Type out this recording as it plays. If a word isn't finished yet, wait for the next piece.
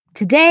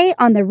Today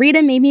on the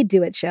Rita Made Me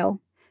Do It show.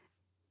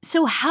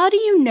 So how do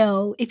you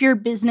know if your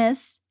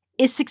business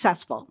is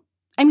successful?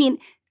 I mean,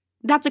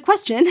 that's a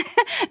question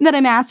that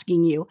I'm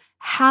asking you.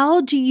 How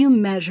do you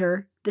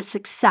measure the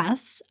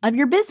success of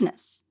your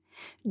business?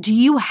 Do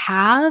you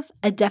have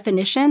a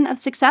definition of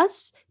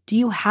success? Do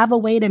you have a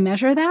way to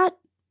measure that?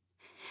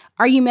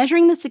 Are you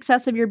measuring the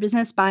success of your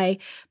business by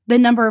the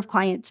number of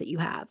clients that you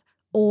have,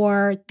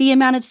 or the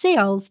amount of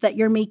sales that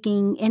you're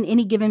making in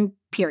any given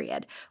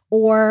period?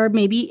 Or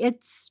maybe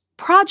it's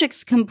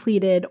projects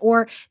completed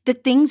or the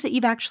things that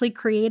you've actually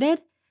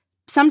created.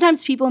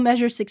 Sometimes people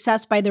measure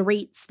success by the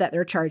rates that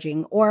they're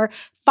charging or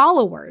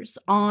followers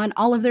on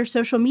all of their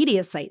social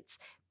media sites.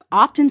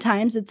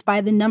 Oftentimes, it's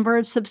by the number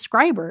of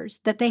subscribers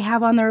that they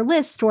have on their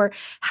list or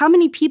how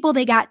many people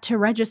they got to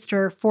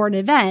register for an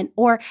event.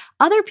 Or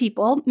other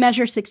people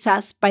measure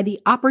success by the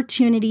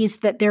opportunities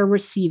that they're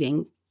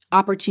receiving.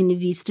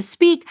 Opportunities to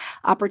speak,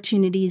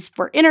 opportunities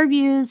for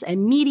interviews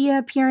and media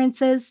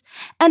appearances.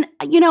 And,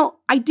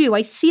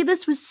 I see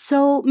this with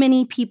so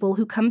many people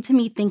who come to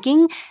me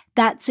thinking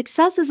that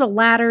success is a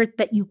ladder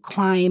that you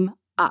climb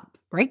up,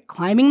 right?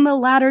 Climbing the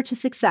ladder to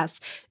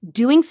success,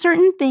 doing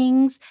certain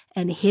things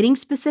and hitting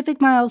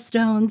specific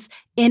milestones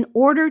in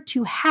order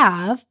to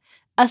have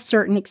a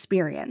certain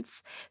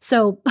experience.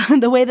 So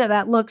the way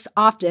that looks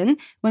often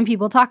when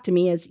people talk to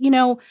me is,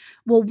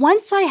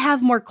 once I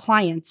have more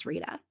clients,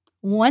 Rita,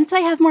 once I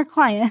have more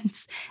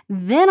clients,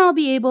 then I'll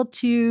be able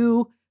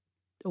to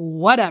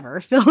whatever,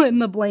 fill in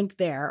the blank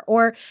there.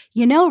 Or,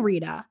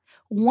 Rita,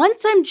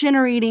 once I'm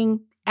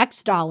generating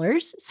X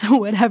dollars, so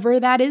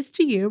whatever that is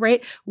to you,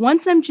 right?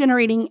 Once I'm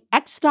generating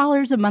X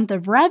dollars a month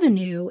of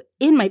revenue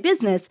in my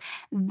business,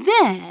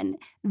 then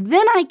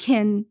I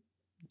can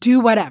do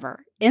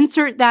whatever.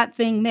 Insert that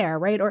thing there,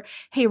 right? Or,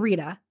 hey,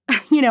 Rita,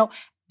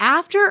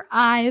 after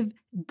I've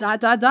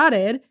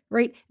dotted,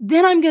 right?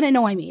 Then I'm going to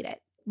know I made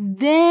it.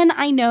 Then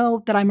I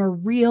know that I'm a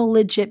real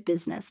legit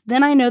business.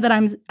 Then I know that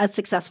I'm a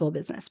successful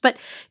business. But,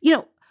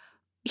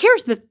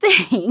 here's the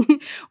thing.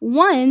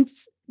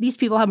 Once these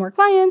people have more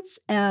clients,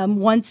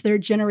 once they're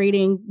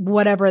generating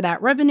whatever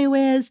that revenue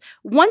is,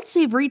 once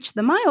they've reached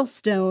the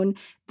milestone,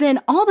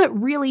 then all that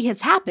really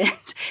has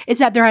happened is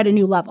that they're at a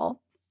new level.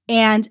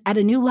 And at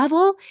a new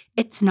level,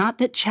 it's not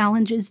that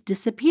challenges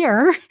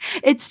disappear.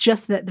 It's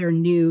just that they're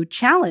new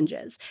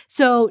challenges.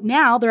 So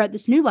now they're at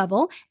this new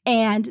level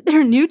and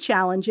they're new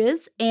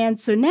challenges. And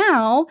so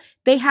now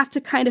they have to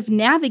kind of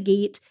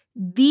navigate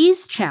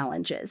these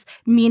challenges,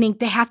 meaning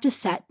they have to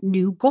set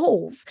new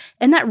goals.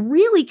 And that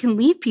really can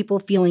leave people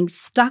feeling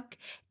stuck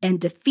and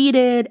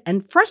defeated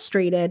and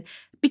frustrated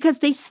because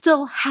they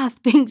still have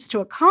things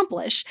to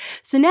accomplish.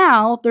 So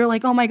now they're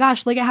like, oh my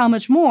gosh, look at how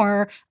much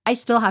more I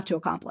still have to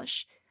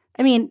accomplish.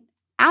 I mean,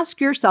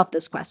 ask yourself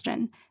this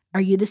question. Are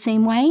you the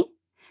same way?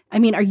 I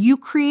mean, are you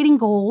creating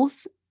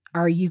goals?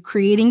 Are you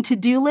creating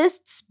to-do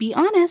lists? Be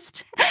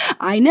honest.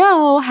 I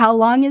know. How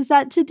long is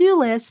that to-do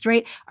list,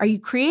 right? Are you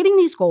creating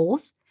these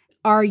goals?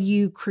 Are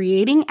you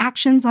creating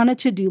actions on a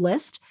to-do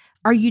list?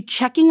 Are you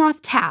checking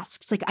off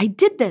tasks? Like, I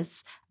did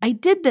this.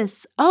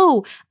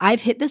 Oh,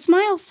 I've hit this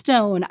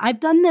milestone. I've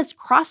done this,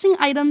 crossing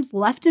items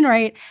left and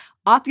right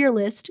off your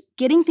list,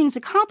 getting things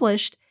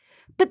accomplished,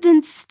 but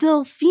then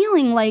still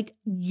feeling like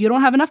you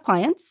don't have enough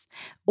clients,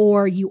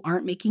 or you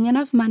aren't making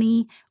enough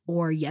money,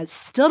 or you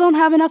still don't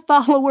have enough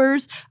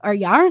followers, or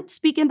you aren't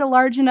speaking to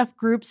large enough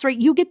groups, right?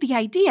 You get the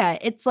idea.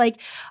 It's like,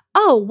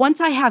 oh,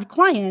 once I have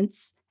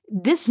clients,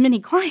 this many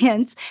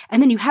clients,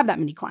 and then you have that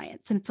many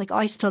clients. And it's like, oh,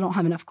 I still don't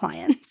have enough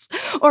clients.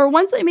 Or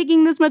once I'm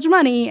making this much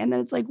money, and then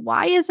it's like,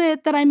 why is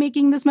it that I'm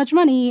making this much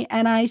money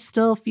and I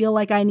still feel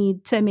like I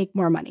need to make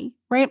more money,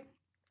 right?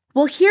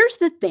 Well, here's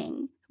the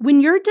thing. When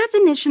your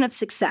definition of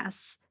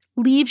success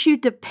leaves you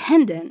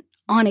dependent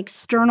on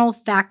external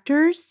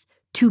factors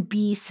to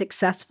be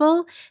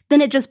successful, then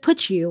it just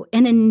puts you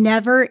in a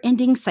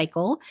never-ending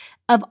cycle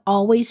of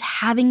always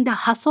having to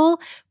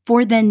hustle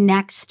for the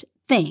next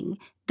thing,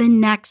 the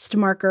next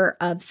marker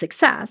of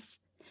success.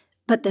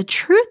 But the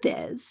truth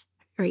is,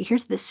 right,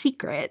 here's the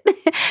secret.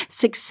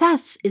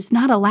 Success is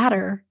not a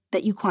ladder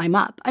that you climb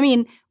up. I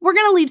mean, we're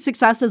going to leave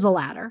success as a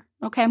ladder.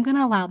 Okay, I'm going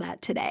to allow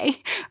that today.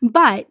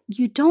 But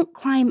you don't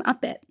climb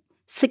up it.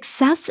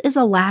 Success is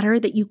a ladder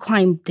that you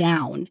climb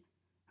down,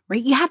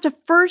 right? You have to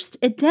first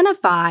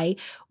identify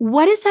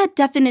what is that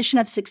definition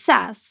of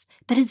success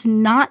that is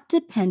not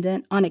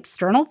dependent on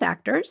external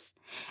factors.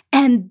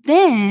 And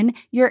then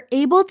you're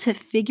able to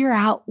figure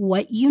out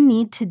what you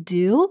need to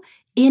do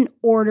in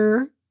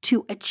order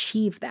to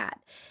achieve that.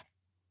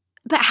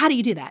 But how do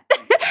you do that?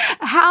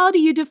 How do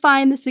you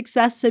define the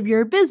success of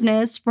your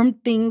business from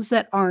things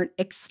that aren't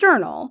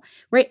external,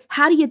 right?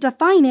 How do you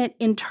define it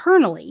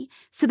internally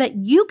so that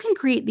you can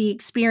create the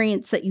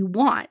experience that you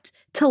want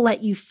to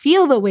let you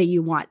feel the way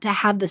you want, to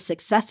have the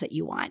success that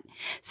you want,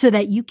 so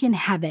that you can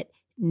have it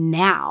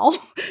now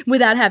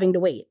without having to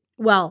wait?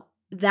 Well,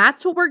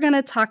 that's what we're going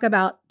to talk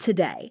about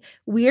today.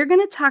 We are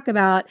going to talk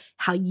about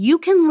how you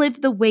can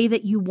live the way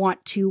that you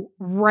want to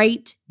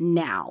right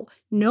now,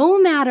 no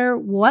matter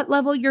what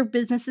level your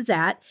business is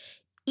at.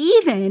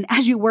 even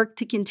as you work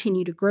to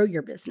continue to grow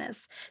your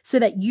business so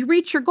that you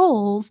reach your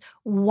goals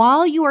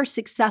while you are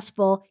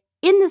successful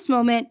in this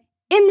moment,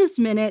 in this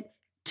minute,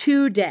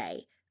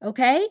 today.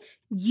 Okay?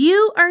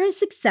 You are a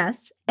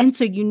success. And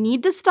so you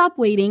need to stop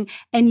waiting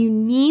and you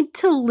need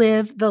to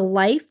live the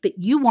life that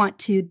you want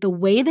to, the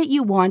way that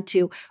you want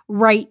to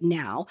right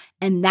now.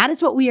 And that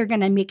is what we are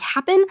going to make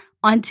happen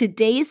on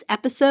today's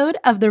episode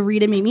of the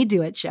Rita Made Me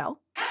Do It show.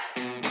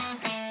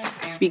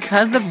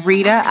 Because of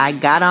Rita, I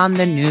got on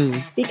the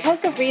news.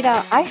 Because of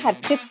Rita, I had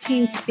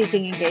 15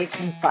 speaking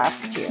engagements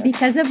last year.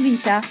 Because of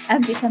Rita,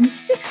 I've become a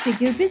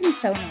six-figure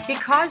business owner.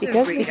 Because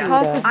of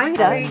Rita, I've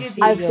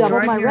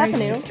doubled my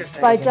revenue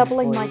by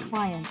doubling my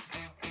clients.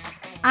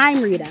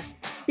 I'm Rita,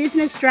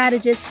 business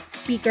strategist,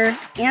 speaker,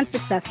 and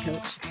success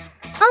coach.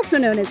 Also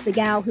known as the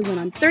gal who went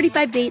on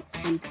 35 dates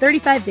in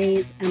 35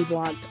 days and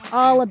blogged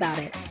all about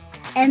it.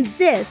 And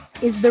this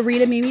is the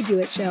Rita Made Me Do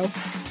It show,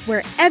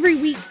 where every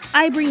week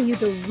I bring you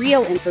the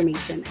real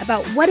information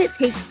about what it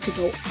takes to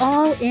go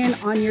all in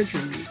on your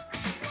dreams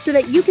so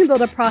that you can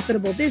build a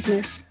profitable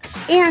business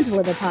and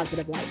live a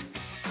positive life.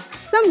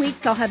 Some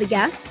weeks I'll have a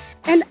guest,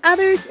 and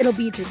others it'll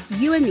be just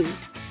you and me,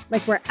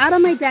 like we're out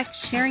on my deck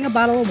sharing a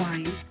bottle of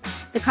wine.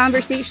 The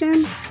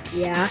conversation,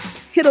 yeah,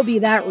 it'll be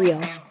that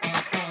real.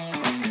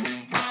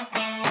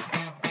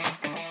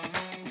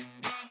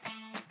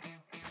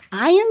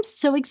 I am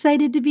so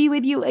excited to be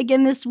with you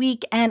again this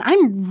week, and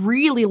I'm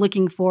really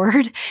looking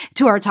forward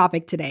to our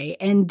topic today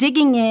and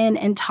digging in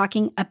and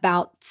talking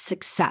about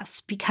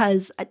success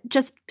because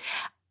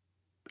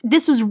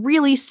this was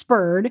really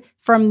spurred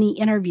from the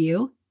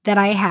interview that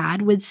I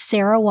had with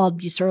Sarah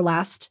Waldbuser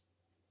last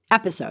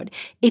episode.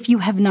 If you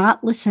have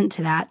not listened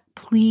to that,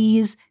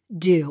 please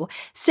do.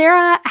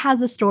 Sarah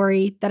has a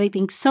story that I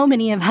think so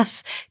many of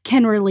us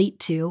can relate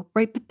to,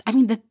 right? But I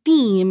mean, the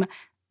theme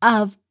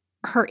of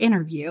her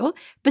interview,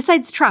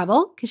 besides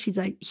travel, because she's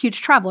a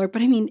huge traveler,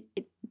 but I mean,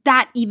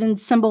 that even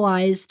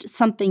symbolized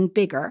something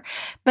bigger.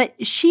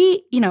 But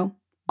she,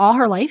 all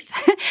her life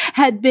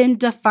had been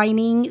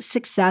defining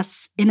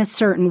success in a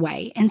certain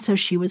way. And so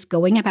she was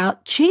going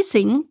about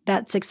chasing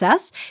that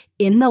success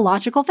in the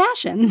logical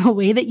fashion, the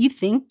way that you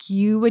think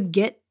you would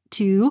get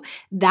to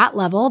that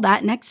level,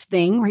 that next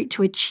thing, right,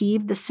 to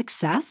achieve the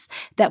success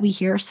that we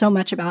hear so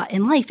much about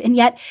in life. And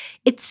yet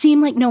it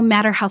seemed like no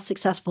matter how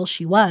successful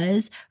she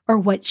was or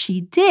what she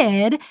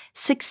did,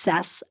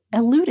 success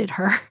eluded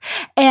her.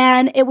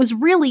 And it was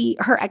really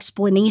her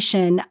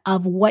explanation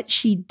of what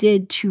she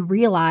did to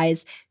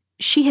realize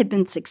she had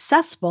been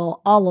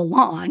successful all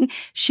along.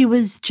 She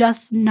was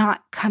just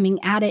not coming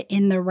at it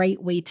in the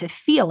right way to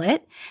feel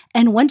it.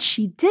 And once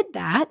she did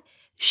that,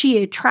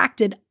 she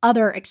attracted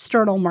other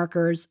external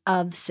markers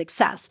of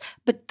success,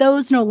 but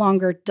those no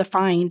longer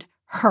defined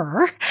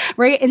her,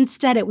 right?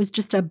 Instead, it was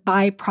just a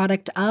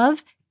byproduct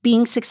of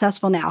being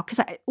successful now.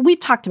 Because we've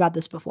talked about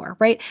this before,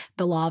 right?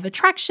 The law of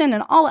attraction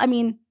and all,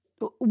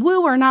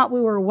 woo or not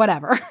woo or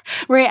whatever,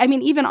 right? I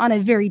mean, even on a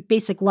very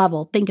basic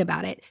level, think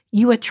about it.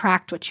 You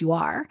attract what you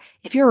are.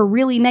 If you're a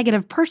really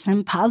negative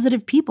person,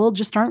 positive people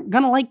just aren't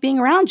going to like being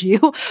around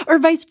you, or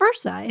vice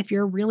versa. If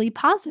you're really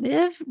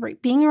positive,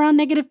 right, being around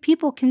negative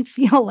people can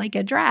feel like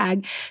a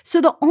drag. So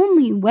the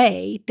only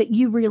way that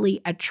you really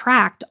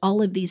attract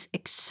all of these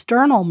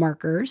external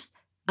markers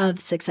of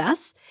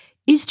success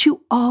is to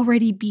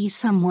already be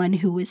someone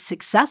who is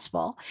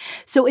successful.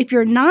 So if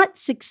you're not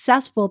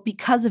successful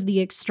because of the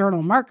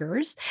external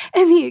markers,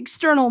 and the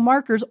external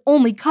markers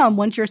only come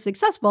once you're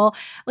successful,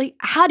 like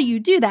how do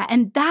you do that?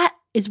 And that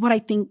is what I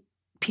think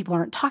people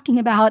aren't talking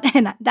about.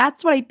 And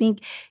that's what I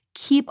think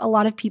keep a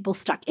lot of people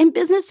stuck in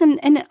business and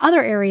in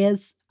other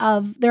areas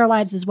of their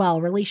lives as well.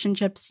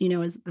 Relationships,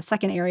 is the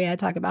second area I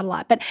talk about a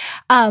lot. But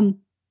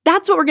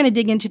that's what we're going to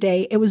dig in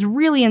today. It was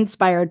really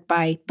inspired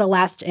by the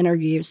last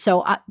interview.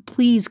 So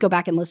please go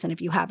back and listen if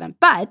you haven't.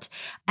 But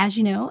as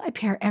you know, I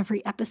pair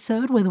every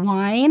episode with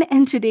wine,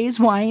 and today's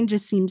wine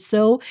just seems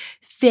so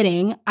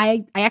fitting.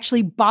 I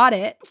actually bought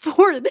it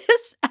for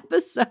this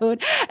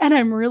episode, and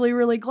I'm really,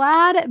 really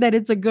glad that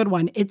it's a good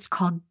one. It's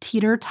called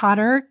Teeter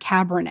Totter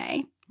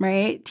Cabernet,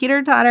 right?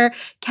 Teeter Totter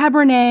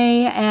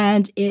Cabernet,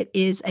 and it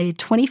is a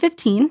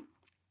 2015.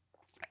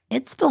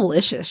 It's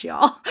delicious,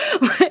 y'all.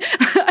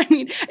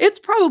 It's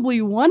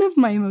probably one of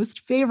my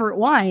most favorite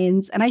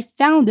wines, and I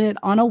found it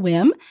on a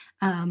whim.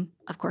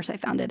 Of course, I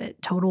found it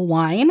at Total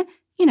Wine.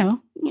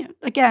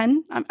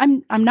 Again,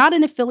 I'm not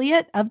an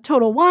affiliate of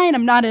Total Wine.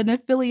 I'm not an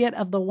affiliate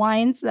of the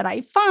wines that I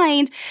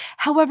find.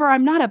 However,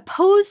 I'm not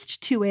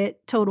opposed to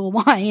it, Total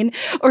Wine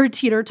or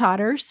Teeter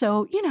Totter.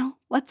 So,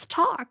 let's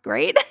talk,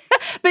 right?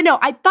 But no,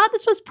 I thought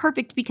this was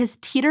perfect because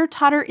teeter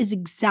totter is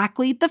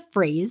exactly the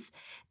phrase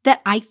that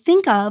I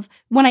think of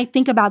when I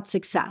think about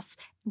success.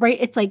 right?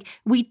 It's like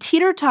we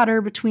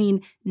teeter-totter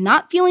between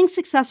not feeling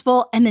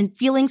successful and then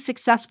feeling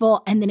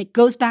successful, and then it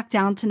goes back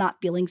down to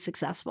not feeling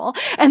successful,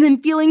 and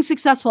then feeling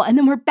successful, and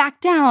then we're back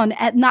down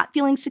at not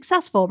feeling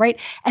successful, right?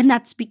 And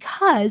that's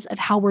because of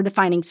how we're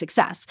defining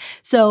success.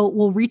 So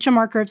we'll reach a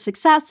marker of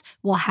success,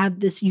 we'll have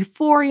this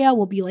euphoria,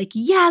 we'll be like,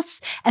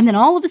 yes, and then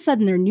all of a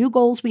sudden there are new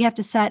goals we have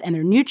to set, and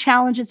there are new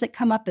challenges that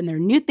come up, and there are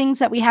new things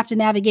that we have to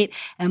navigate,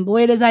 and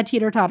boy, does that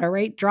teeter-totter,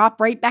 right?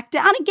 Drop right back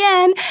down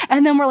again,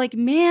 and then we're like,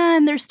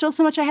 man, there's still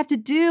so much I have to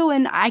do,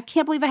 and I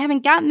can't believe I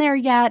haven't gotten there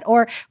yet,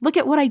 or look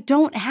at what I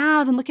don't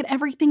have, and look at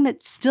everything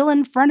that's still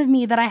in front of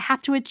me that I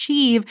have to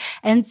achieve.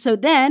 And so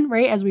then,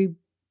 right, as we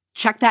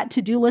check that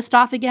to-do list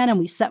off again and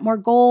we set more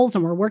goals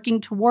and we're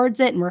working towards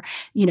it and we're,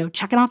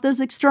 checking off those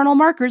external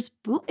markers,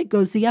 boom, it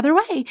goes the other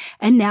way.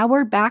 And now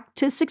we're back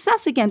to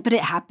success again, but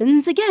it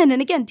happens again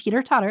and again,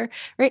 teeter-totter,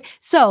 right?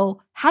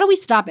 So how do we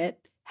stop it?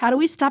 How do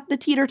we stop the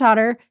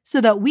teeter-totter so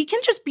that we can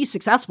just be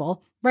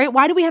successful, right?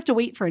 Why do we have to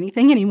wait for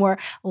anything anymore?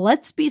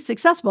 Let's be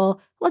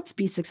successful. Let's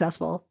be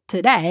successful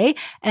today.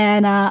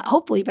 And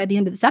hopefully by the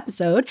end of this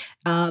episode,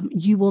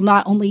 you will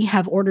not only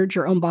have ordered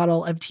your own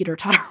bottle of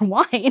teeter-totter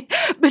wine,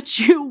 but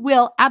you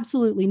will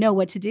absolutely know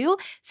what to do.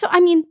 So,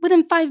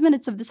 within 5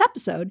 minutes of this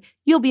episode,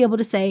 you'll be able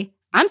to say,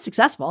 I'm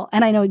successful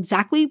and I know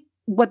exactly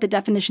what the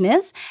definition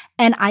is.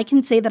 And I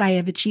can say that I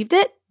have achieved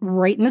it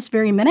right in this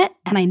very minute.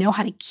 And I know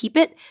how to keep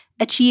it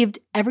achieved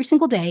every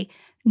single day,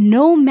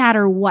 no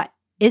matter what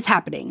is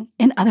happening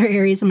in other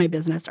areas of my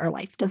business or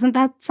life. Doesn't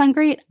that sound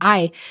great?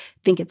 I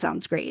think it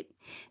sounds great.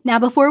 Now,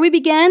 before we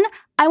begin,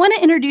 I want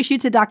to introduce you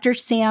to Dr.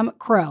 Sam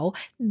Crowe,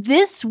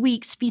 this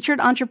week's featured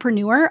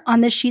entrepreneur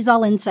on the She's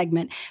All In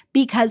segment,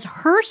 because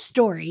her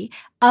story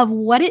of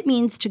what it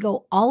means to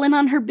go all in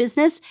on her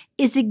business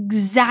is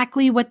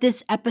exactly what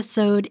this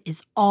episode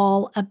is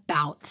all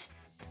about.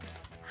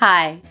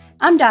 Hi,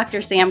 I'm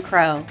Dr. Sam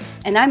Crowe,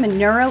 and I'm a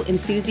neuro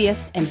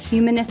enthusiast and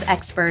humanist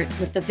expert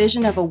with the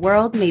vision of a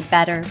world made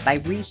better by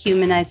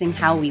rehumanizing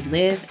how we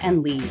live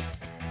and lead.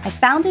 I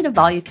founded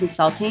Evolue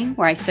Consulting,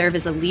 where I serve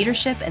as a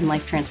leadership and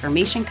life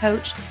transformation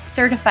coach,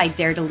 certified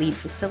Dare to Lead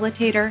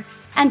facilitator,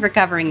 and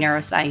recovering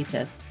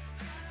neuroscientist.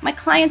 My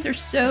clients are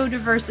so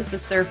diverse at the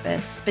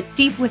surface, but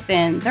deep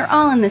within, they're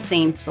all in the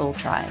same soul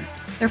tribe.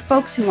 They're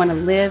folks who want to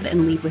live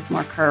and lead with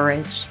more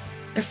courage.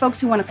 They're folks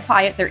who want to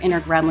quiet their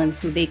inner gremlins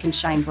so they can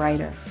shine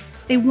brighter.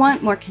 They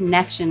want more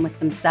connection with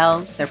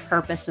themselves, their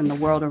purpose, and the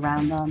world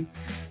around them.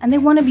 And they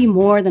want to be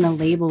more than a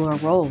label or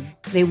role.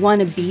 They want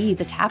to be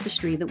the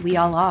tapestry that we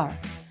all are.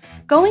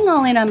 Going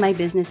all in on my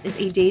business is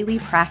a daily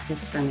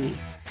practice for me.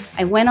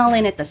 I went all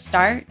in at the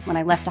start when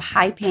I left a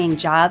high-paying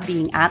job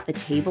being at the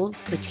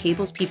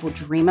tables people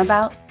dream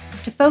about,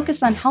 to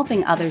focus on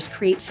helping others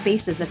create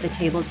spaces at the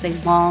tables they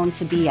long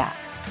to be at.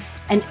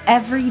 And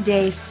every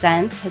day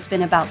since has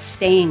been about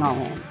staying all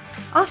in,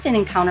 often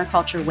in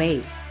counterculture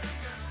ways.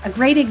 A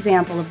great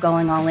example of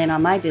going all in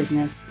on my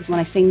business is when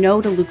I say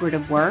no to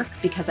lucrative work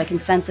because I can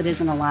sense it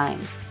isn't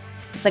aligned.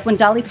 It's like when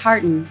Dolly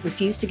Parton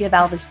refused to give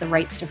Elvis the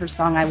rights to her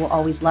song, I Will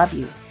Always Love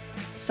You.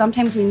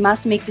 Sometimes we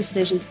must make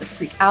decisions that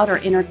freak out our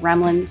inner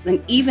gremlins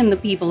and even the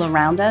people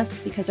around us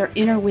because our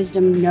inner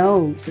wisdom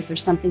knows that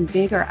there's something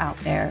bigger out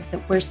there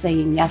that we're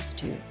saying yes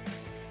to.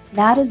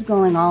 That is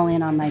going all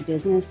in on my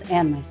business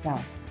and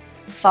myself.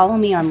 Follow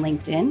me on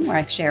LinkedIn, where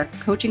I share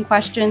coaching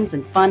questions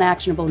and fun,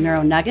 actionable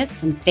neuro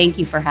nuggets, and thank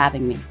you for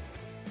having me.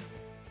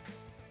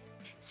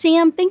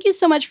 Sam, thank you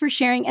so much for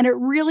sharing, and it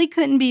really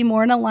couldn't be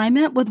more in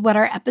alignment with what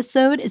our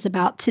episode is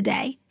about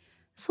today.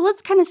 So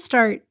let's kind of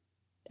start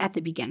at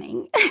the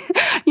beginning.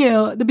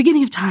 The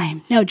beginning of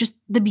time. No, just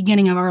the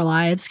beginning of our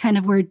lives, kind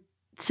of where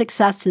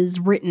success is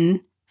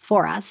written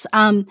for us.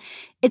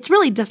 It's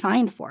really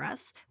defined for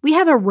us. We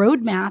have a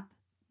roadmap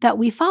that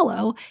we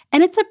follow,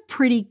 and it's a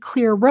pretty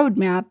clear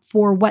roadmap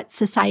for what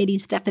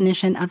society's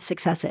definition of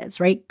success is,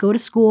 right? Go to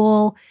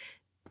school,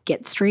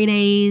 get straight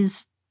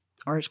A's,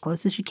 or as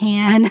close as you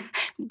can,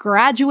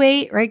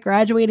 graduate, right?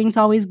 Graduating is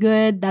always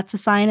good. That's a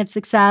sign of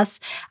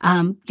success.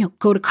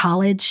 Go to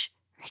college,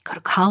 right? Go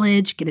to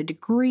college, get a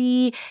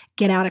degree,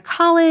 get out of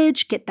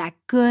college, get that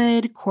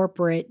good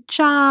corporate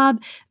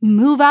job,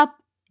 move up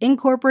in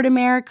corporate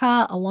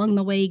America, along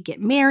the way, get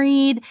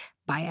married,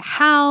 buy a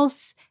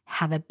house,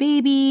 have a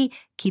baby,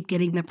 keep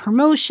getting the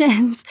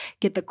promotions,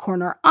 get the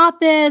corner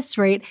office,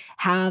 right?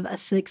 Have a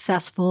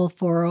successful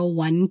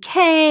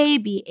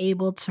 401k, be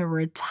able to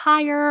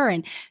retire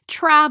and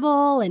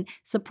travel and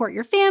support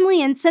your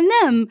family and send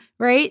them,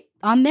 right,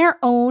 on their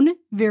own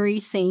very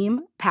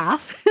same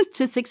path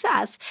to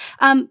success.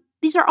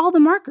 These are all the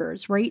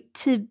markers, right,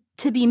 to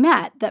be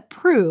met that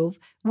prove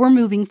we're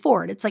moving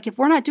forward. It's like if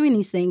we're not doing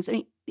these things,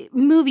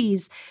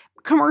 movies,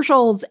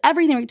 commercials,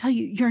 everything will tell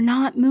you you're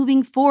not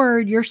moving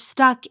forward. You're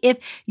stuck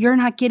if you're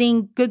not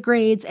getting good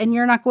grades and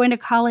you're not going to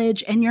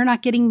college and you're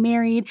not getting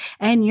married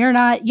and you're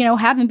not,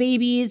 having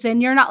babies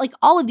and you're not like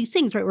all of these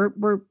things, right?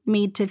 We're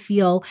made to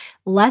feel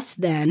less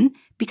than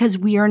because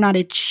we are not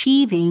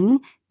achieving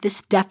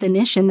this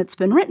definition that's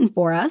been written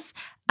for us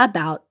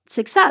about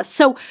success.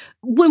 So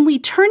when we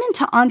turn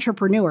into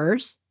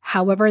entrepreneurs,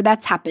 however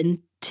that's happened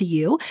to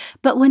you.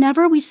 But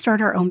whenever we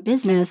start our own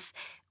business,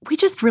 we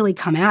just really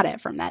come at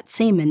it from that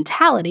same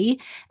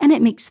mentality. And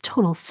it makes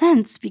total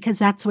sense because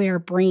that's where our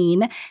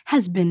brain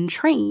has been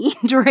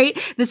trained,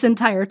 right? This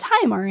entire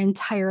time, our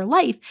entire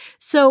life.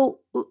 So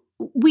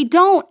we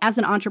don't, as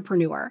an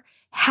entrepreneur,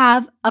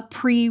 have a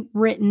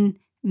pre-written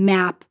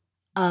map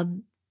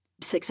of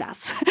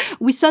success.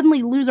 We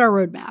suddenly lose our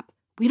roadmap.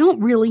 We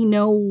don't really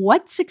know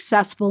what's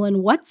successful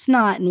and what's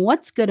not and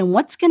what's good and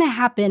what's going to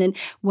happen and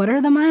what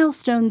are the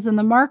milestones and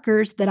the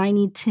markers that I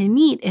need to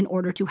meet in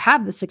order to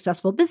have the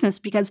successful business,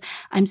 because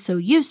I'm so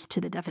used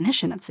to the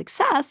definition of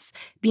success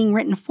being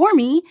written for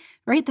me,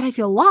 right, that I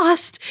feel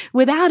lost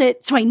without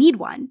it. So I need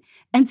one.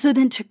 And so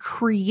then to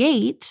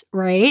create,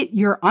 right,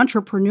 your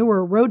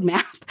entrepreneur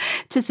roadmap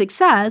to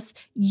success,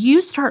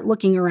 you start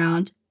looking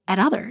around at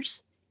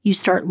others. You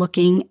start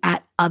looking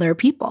at other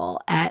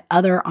people, at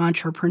other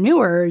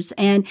entrepreneurs,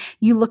 and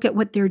you look at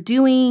what they're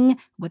doing,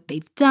 what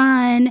they've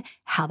done,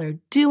 how they're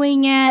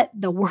doing it,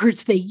 the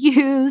words they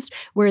used,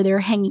 where they're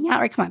hanging out.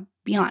 Right? Come on,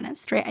 be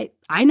honest, right?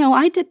 I know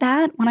I did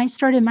that when I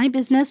started my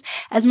business.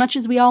 As much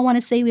as we all want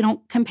to say we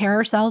don't compare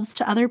ourselves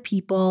to other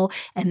people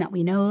and that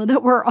we know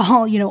that we're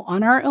all,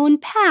 on our own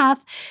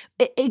path,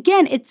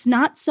 again, it's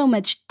not so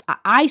much,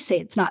 I say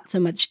it's not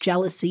so much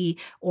jealousy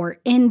or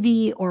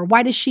envy or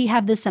why does she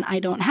have this and I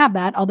don't have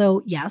that?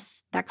 Although,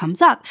 yes, that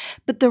comes up.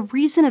 But the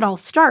reason it all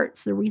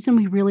starts, the reason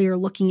we really are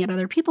looking at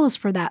other people is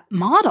for that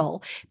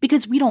model,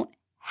 because we don't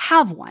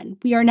have one.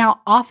 We are now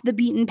off the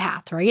beaten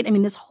path, right? I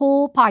mean, this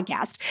whole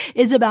podcast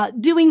is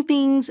about doing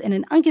things in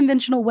an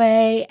unconventional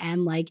way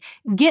and like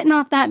getting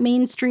off that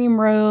mainstream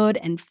road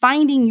and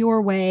finding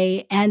your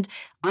way. And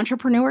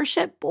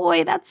entrepreneurship,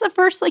 boy, that's the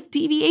first like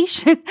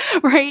deviation,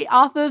 right?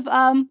 Off of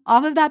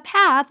that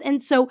path.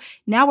 And so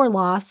now we're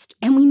lost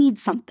and we need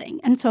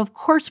something. And so of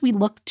course we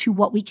look to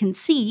what we can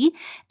see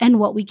and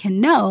what we can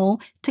know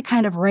to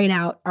kind of write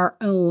out our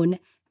own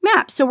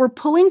map. So we're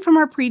pulling from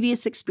our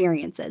previous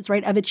experiences,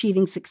 right, of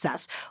achieving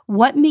success.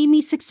 What made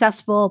me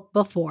successful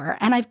before?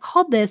 And I've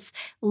called this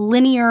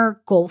linear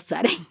goal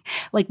setting.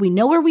 Like we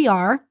know where we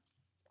are.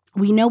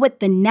 We know what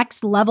the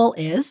next level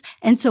is.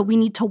 And so we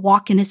need to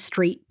walk in a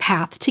straight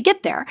path to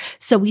get there.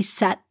 So we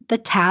set the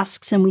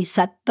tasks and we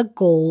set the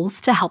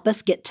goals to help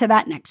us get to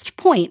that next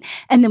point.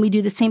 And then we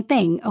do the same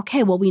thing.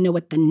 Okay, well, we know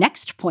what the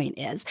next point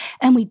is.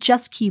 And we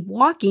just keep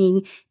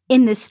walking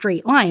in this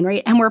straight line,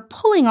 right? And we're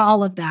pulling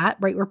all of that,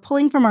 right? We're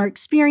pulling from our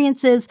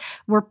experiences.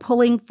 We're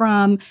pulling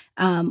from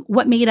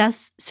what made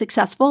us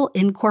successful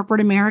in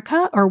corporate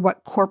America, or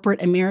what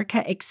corporate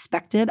America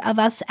expected of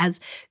us as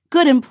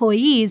good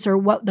employees, or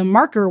what the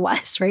marker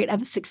was, right,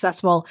 of a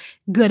successful,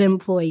 good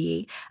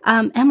employee.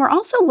 And we're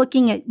also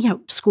looking at,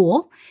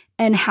 school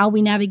and how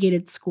we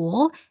navigated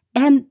school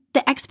and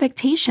the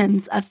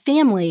expectations of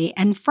family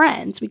and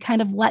friends. We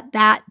kind of let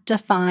that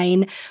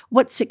define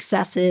what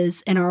success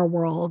is in our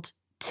world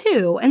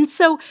too. And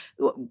so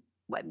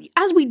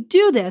as we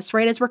do this,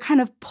 right, as we're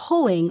kind of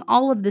pulling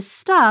all of this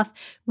stuff,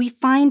 we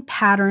find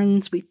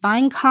patterns, we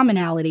find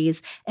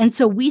commonalities. And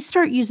so we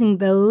start using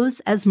those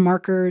as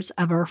markers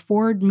of our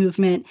forward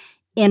movement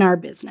in our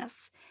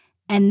business.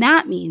 And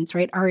that means,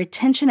 right, our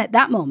attention at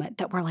that moment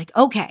that we're like,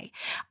 okay,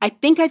 I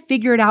think I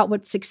figured out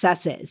what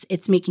success is.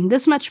 It's making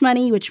this much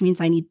money, which means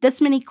I need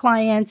this many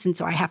clients. And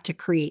so I have to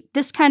create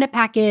this kind of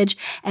package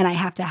and I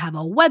have to have a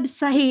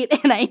website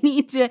and I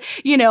need to,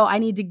 I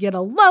need to get a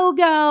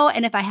logo.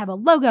 And if I have a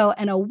logo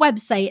and a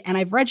website and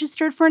I've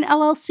registered for an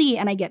LLC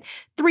and I get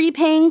 3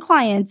 paying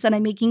clients and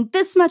I'm making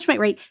this much money,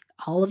 right,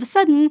 all of a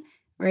sudden,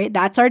 right,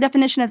 that's our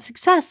definition of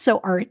success.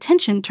 So our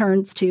attention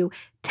turns to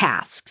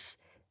tasks,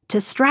 to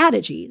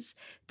strategies,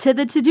 to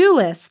the to-do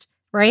list,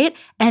 right?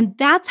 And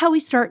that's how we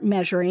start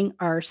measuring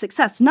our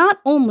success, not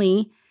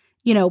only,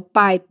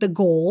 by the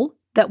goal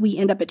that we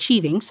end up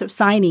achieving, so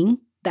signing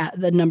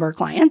the number of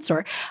clients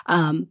or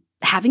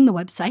having the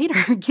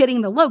website or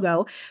getting the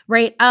logo,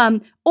 right?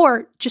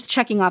 Or just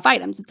checking off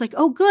items. It's like,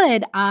 oh,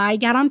 good, I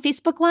got on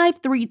Facebook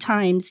Live 3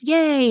 times.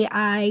 Yay,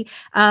 I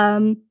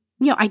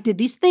did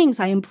these things.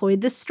 I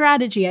employed this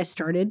strategy. I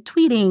started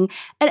tweeting.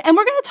 And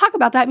we're going to talk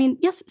about that. I mean,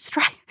 yes,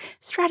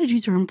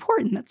 strategies are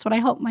important. That's what I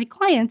help my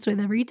clients with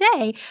every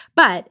day.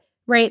 But,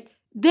 right,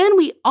 then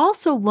we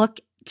also look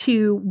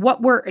to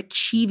what we're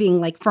achieving,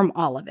 like from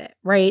all of it,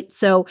 right?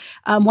 So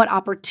what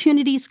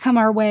opportunities come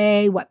our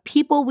way, what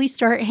people we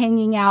start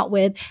hanging out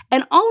with.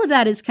 And all of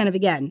that is kind of,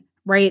 again,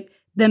 right,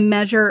 the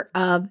measure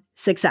of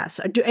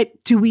success.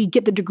 Do we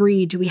get the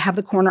degree? Do we have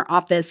the corner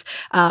office?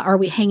 Are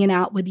we hanging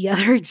out with the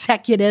other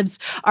executives?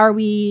 Are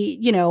we,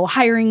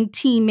 hiring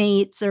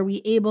teammates? Are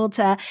we able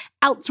to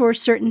outsource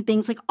certain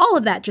things? Like all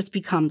of that just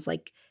becomes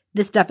like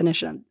this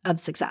definition of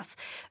success.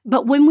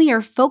 But when we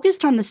are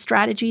focused on the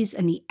strategies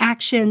and the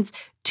actions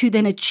to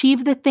then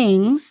achieve the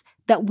things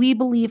that we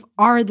believe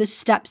are the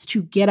steps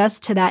to get us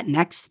to that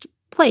next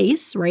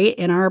place, right,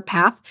 in our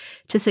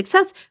path to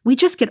success, we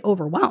just get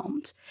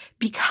overwhelmed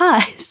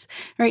because,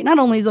 right, not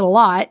only is it a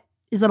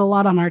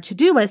lot on our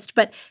to-do list,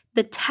 but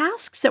the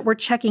tasks that we're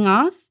checking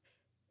off,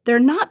 they're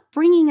not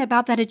bringing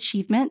about that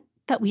achievement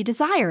that we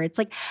desire. It's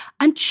like,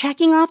 I'm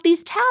checking off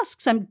these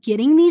tasks, I'm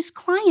getting these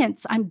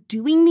clients, I'm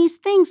doing these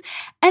things,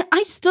 and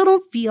I still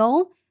don't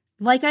feel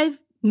like I've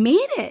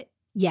made it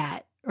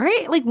yet,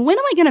 right? Like, when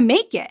am I going to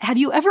make it? Have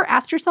you ever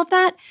asked yourself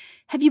that?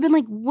 Have you been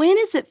like, when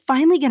is it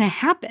finally going to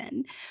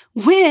happen?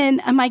 When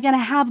am I going to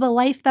have the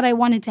life that I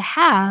wanted to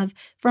have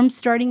from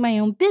starting my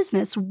own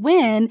business?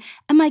 When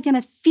am I going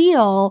to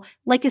feel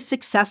like a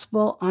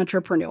successful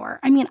entrepreneur?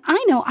 I mean,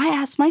 I know I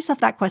asked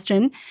myself that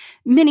question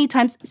many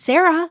times.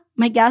 Sarah,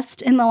 my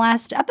guest in the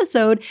last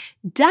episode,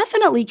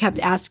 definitely kept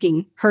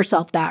asking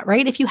herself that,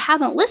 right? If you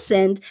haven't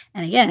listened,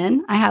 and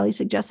again, I highly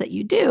suggest that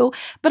you do,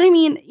 but I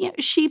mean,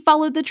 she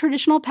followed the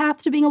traditional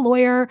path to being a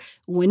lawyer,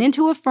 went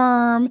into a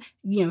firm,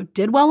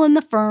 did well in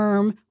the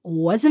firm,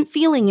 wasn't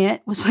feeling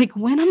it, was like,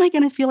 when am I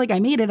going to feel like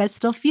I made it? I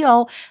still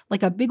feel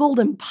like a big old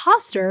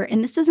imposter,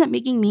 and this isn't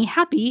making me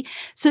happy.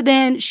 So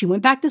then she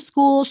went back to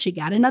school, she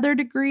got another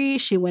degree,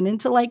 she went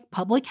into like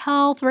public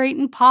health, right,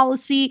 and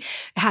policy,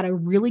 had a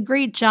really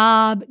great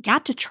job,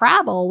 got to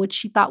travel, which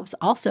she thought was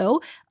also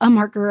a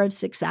marker of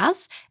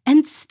success,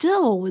 and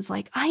still was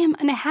like, I am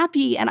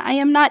unhappy and I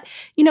am not,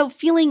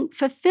 feeling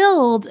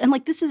fulfilled. And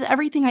like, this is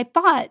everything I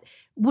thought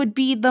would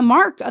be the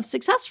mark of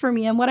success for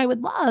me and what I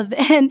would love.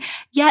 And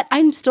yet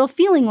I'm still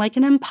feeling like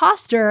an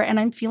imposter, and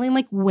I'm feeling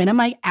like, when am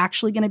I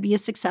actually going to be a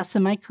success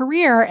in my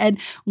career? And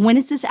when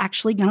is this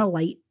actually going to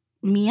light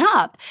me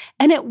up?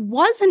 And it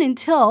wasn't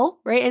until,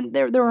 right, and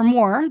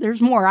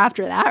there's more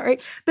after that,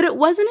 right? But it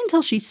wasn't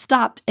until she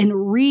stopped and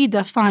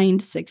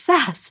redefined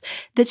success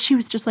that she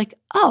was just like,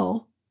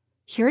 oh,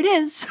 here it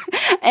is.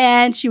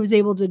 And she was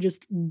able to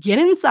just get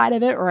inside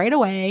of it right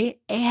away,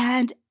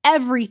 and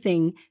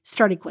everything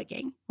started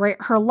clicking, right?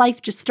 Her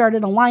life just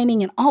started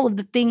aligning, and all of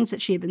the things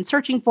that she had been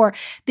searching for,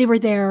 they were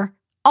there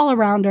all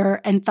around her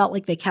and felt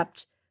like they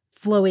kept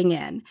flowing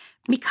in.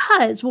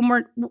 Because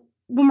when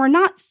we're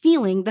not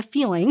feeling the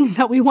feeling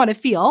that we want to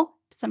feel,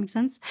 does that make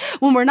sense?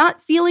 When we're not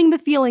feeling the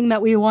feeling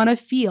that we want to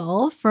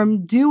feel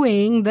from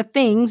doing the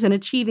things and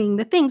achieving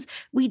the things,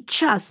 we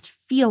just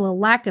feel a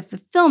lack of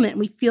fulfillment, and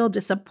we feel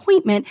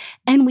disappointment,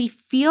 and we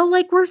feel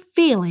like we're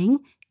failing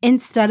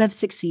instead of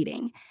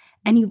succeeding.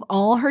 And you've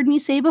all heard me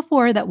say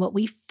before that what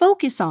we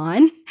focus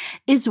on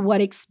is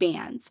what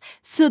expands.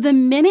 So the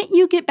minute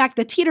you get back,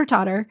 the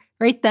teeter-totter,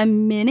 right? The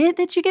minute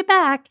that you get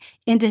back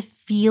into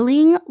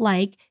feeling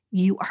like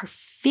you are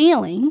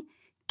failing,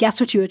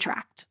 guess what you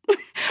attract?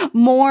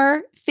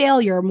 More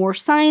failure, more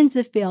signs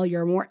of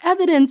failure, more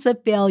evidence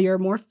of failure,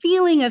 more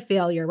feeling of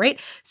failure, right?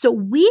 So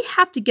we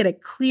have to get a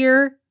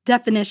clear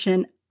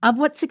definition of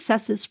what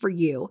success is for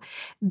you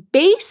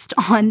based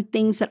on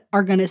things that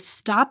are going to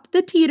stop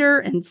the teeter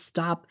and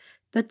stop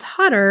the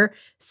totter,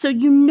 so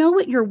you know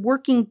what you're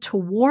working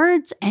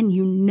towards, and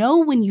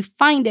when you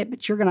find it,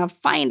 but you're going to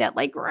find it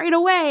like right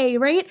away,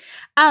 right?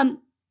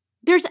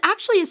 There's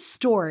actually a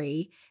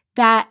story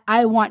that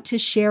I want to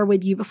share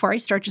with you before I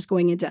start just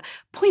going into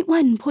point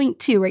 1, point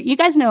 2, right? You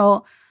guys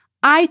know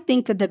I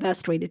think that the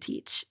best way to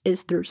teach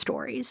is through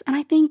stories. And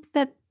I think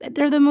that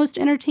they're the most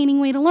entertaining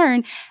way to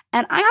learn.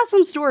 And I got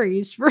some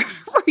stories for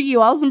you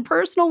all, some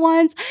personal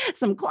ones,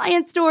 some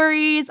client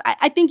stories.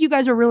 I think you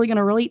guys are really going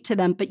to relate to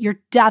them, but you're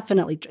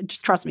definitely,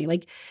 just trust me,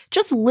 like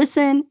just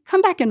listen,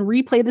 come back and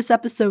replay this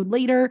episode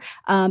later,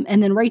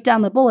 and then write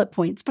down the bullet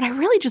points. But I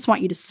really just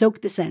want you to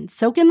soak this in,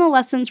 soak in the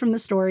lessons from the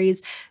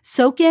stories,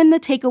 soak in the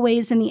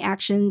takeaways and the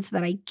actions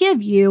that I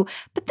give you,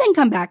 but then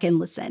come back and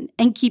listen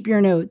and keep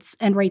your notes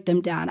and write them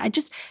down.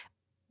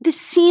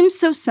 This seems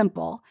so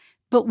simple.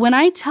 But when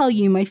I tell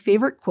you my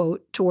favorite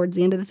quote towards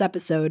the end of this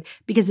episode,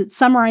 because it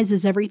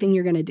summarizes everything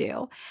you're going to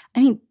do,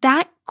 I mean,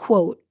 that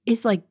quote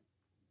is like,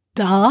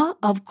 duh,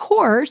 of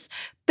course,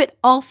 but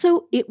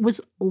also it was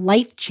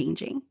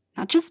life-changing,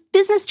 not just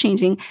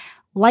business-changing,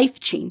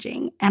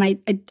 life-changing. And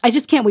I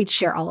just can't wait to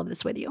share all of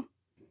this with you.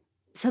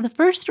 So the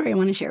first story I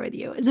want to share with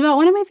you is about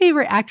one of my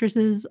favorite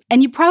actresses,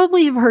 and you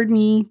probably have heard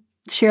me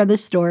share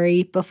this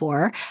story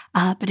before,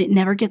 but it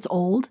never gets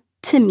old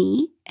to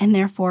me, and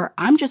therefore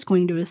I'm just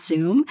going to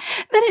assume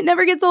that it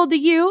never gets old to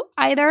you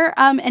either.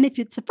 And if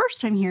it's the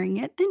first time hearing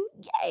it, then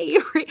yay.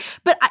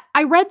 But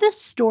I read this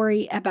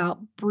story about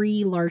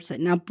Brie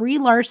Larson. Now, Brie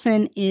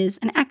Larson is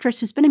an actress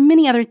who's been in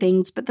many other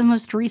things, but the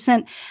most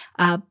recent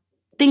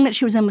thing that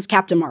she was in was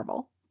Captain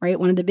Marvel, right?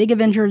 One of the big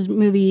Avengers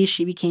movies.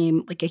 She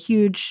became like a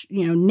huge,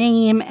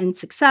 name and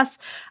success.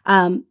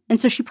 And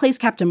so she plays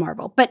Captain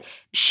Marvel. But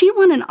she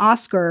won an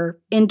Oscar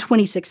in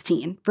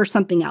 2016 for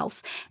something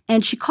else.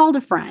 And she called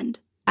a friend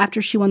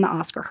after she won the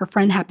Oscar. Her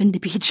friend happened to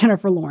be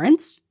Jennifer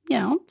Lawrence,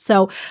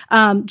 So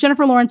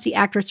Jennifer Lawrence, the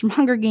actress from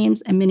Hunger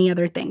Games and many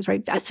other things,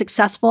 right? A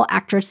successful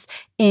actress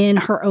in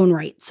her own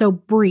right. So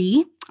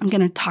Brie, I'm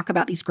going to talk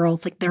about these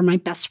girls like they're my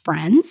best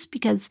friends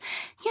because,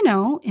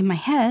 in my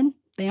head,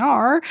 they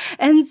are.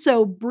 And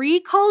so Brie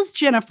calls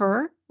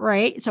Jennifer,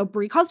 right? So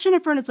Brie calls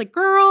Jennifer and it's like,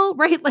 girl,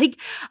 right? Like,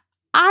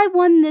 I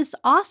won this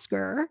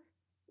Oscar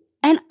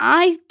and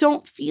I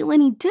don't feel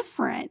any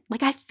different.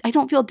 Like, I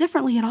don't feel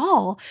differently at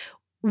all.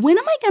 When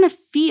am I going to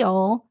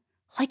feel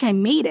like I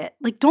made it?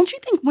 Like, don't you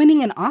think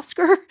winning an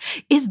Oscar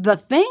is the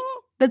thing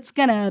that's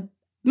going to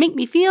make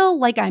me feel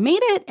like I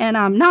made it and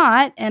I'm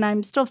not, and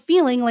I'm still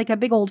feeling like a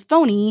big old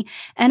phony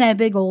and a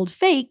big old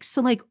fake.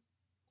 So like,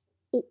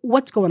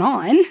 what's going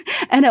on?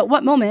 And at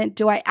what moment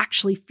do I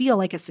actually feel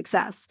like a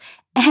success?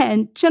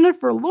 And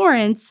Jennifer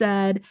Lawrence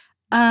said,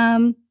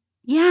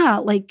 yeah,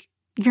 like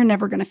you're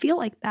never going to feel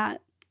like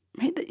that,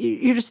 right?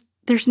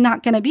 There's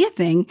not going to be a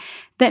thing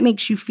that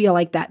makes you feel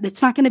like that.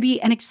 It's not going to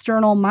be an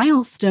external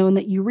milestone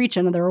that you reach,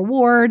 another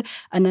award,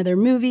 another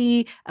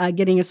movie,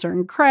 getting a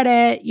certain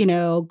credit,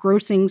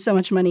 grossing so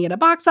much money at a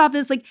box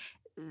office. Like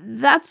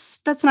that's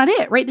not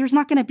it, right? There's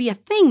not going to be a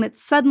thing that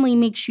suddenly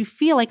makes you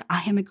feel like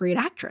I am a great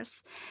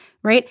actress,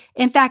 right?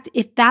 In fact,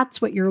 if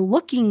that's what you're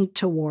looking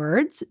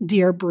towards,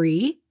 dear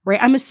Brie,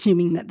 right? I'm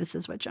assuming that this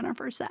is what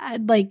Jennifer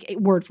said, like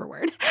word for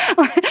word,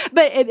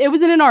 but it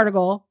was in an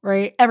article,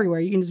 right? Everywhere.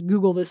 You can just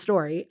Google this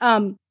story.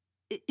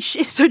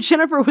 So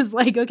Jennifer was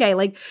like, okay,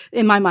 like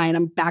in my mind,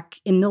 I'm back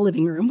in the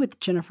living room with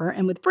Jennifer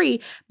and with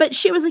Brie, but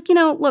she was like,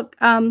 look,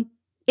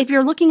 if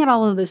you're looking at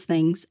all of those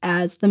things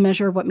as the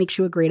measure of what makes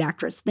you a great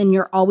actress, then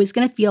you're always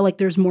going to feel like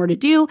there's more to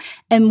do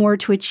and more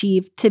to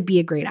achieve to be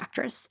a great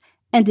actress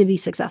and to be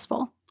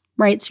successful,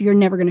 right? So you're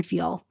never going to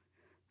feel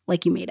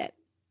like you made it.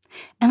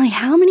 And like,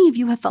 how many of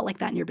you have felt like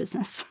that in your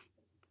business?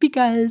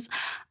 Because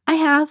I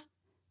have,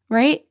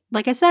 right?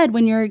 Like I said,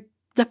 when you're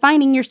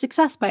defining your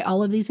success by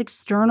all of these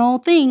external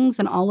things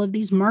and all of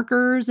these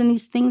markers and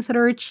these things that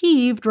are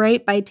achieved,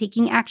 right? By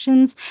taking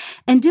actions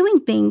and doing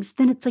things,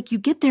 then it's like you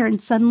get there and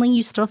suddenly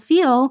you still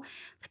feel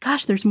like,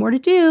 gosh, there's more to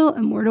do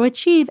and more to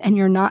achieve. And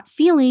you're not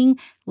feeling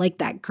like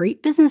that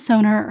great business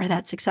owner or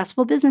that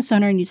successful business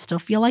owner, and you still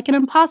feel like an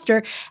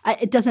imposter.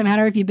 It doesn't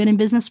matter if you've been in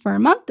business for a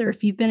month or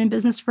if you've been in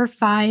business for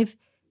 5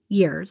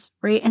 years,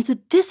 right? And so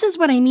this is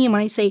what I mean when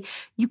I say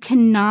you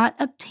cannot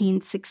obtain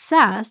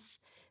success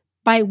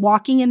by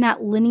walking in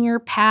that linear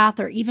path,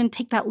 or even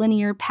take that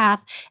linear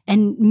path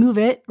and move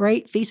it,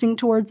 right, facing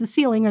towards the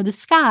ceiling or the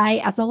sky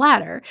as a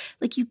ladder.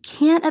 Like you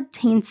can't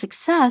obtain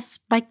success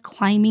by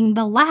climbing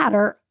the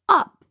ladder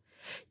up.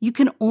 You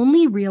can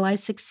only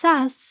realize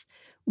success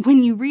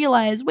when you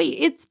realize, wait,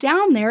 it's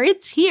down there,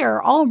 it's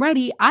here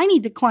already. I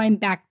need to climb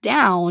back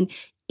down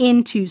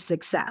into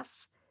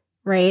success.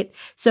 Right?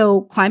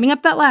 So climbing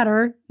up that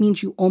ladder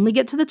means you only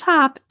get to the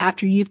top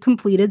after you've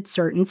completed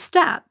certain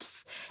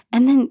steps.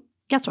 And then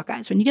guess what,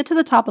 guys? When you get to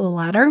the top of the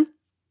ladder,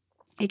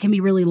 it can be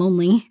really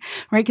lonely,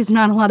 right? Because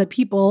not a lot of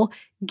people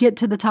get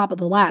to the top of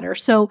the ladder.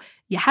 So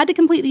you had to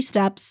complete these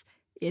steps.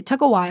 It took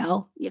a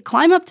while. You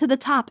climb up to the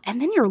top and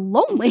then you're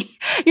lonely.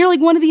 You're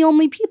like one of the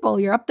only people.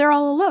 You're up there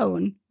all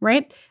alone,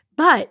 right?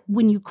 But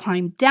when you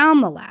climb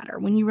down the ladder,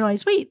 when you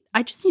realize, wait,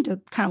 I just need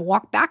to kind of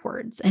walk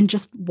backwards and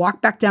just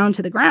walk back down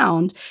to the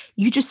ground,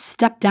 you just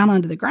step down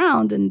onto the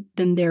ground, and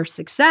then there's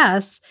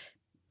success.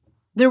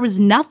 There was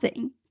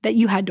nothing that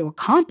you had to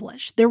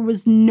accomplish. There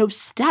was no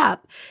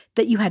step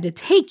that you had to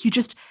take. You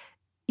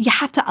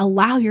have to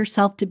allow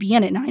yourself to be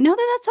in it. Now, I know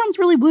that sounds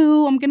really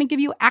woo. I'm going to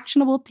give you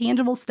actionable,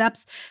 tangible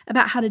steps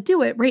about how to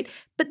do it, right?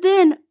 But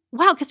then,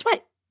 wow, guess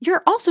what?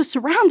 You're also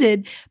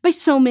surrounded by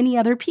so many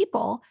other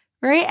people,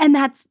 right? And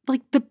that's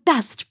like the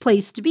best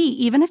place to be.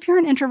 Even if you're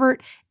an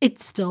introvert,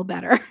 it's still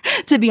better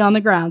to be on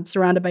the ground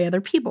surrounded by other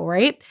people,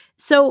 right?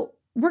 So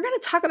we're going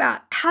to talk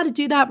about how to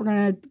do that. We're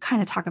going to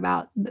kind of talk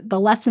about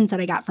the lessons that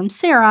I got from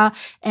Sarah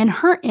and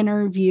her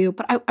interview.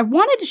 But I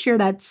wanted to share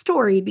that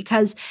story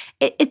because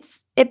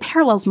it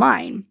parallels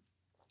mine,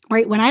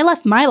 right? When I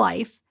left my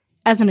life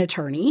as an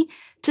attorney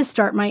to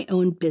start my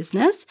own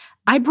business,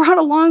 I brought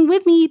along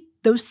with me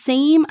those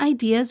same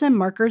ideas and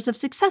markers of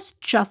success,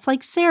 just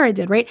like Sarah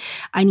did, right?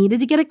 I needed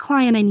to get a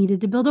client. I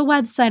needed to build a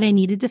website. I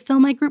needed to fill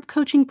my group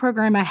coaching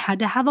program. I had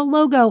to have a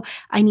logo.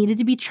 I needed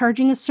to be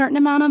charging a certain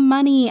amount of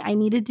money. I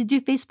needed to do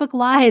Facebook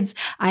Lives.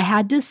 I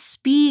had to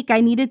speak.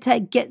 I needed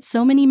to get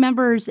so many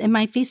members in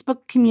my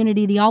Facebook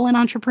community, the All In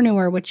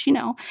Entrepreneur, which,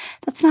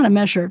 that's not a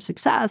measure of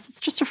success.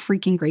 It's just a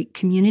freaking great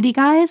community,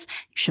 guys.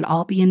 You should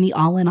all be in the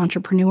All In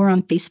Entrepreneur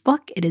on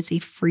Facebook. It is a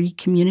free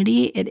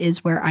community. It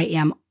is where I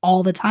am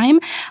all the time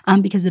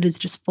because it is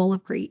just full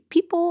of great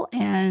people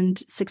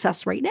and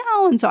success right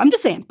now. And so I'm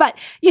just saying, but,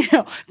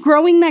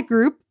 growing that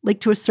group like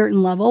to a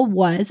certain level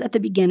was at the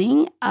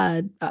beginning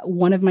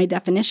one of my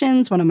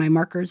definitions, one of my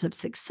markers of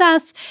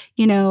success,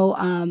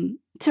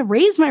 to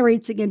raise my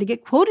rates again, to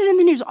get quoted in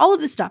the news, all of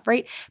this stuff,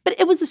 right? But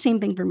it was the same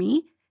thing for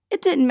me.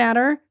 It didn't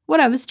matter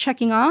what I was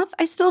checking off.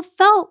 I still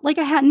felt like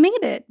I hadn't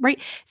made it,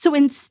 right? So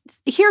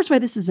here's why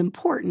this is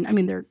important. I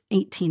mean, there are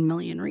 18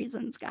 million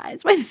reasons,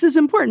 guys, why this is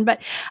important.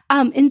 But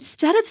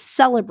instead of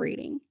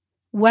celebrating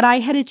what I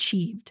had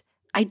achieved,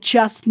 I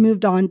just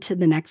moved on to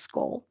the next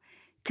goal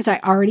because I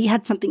already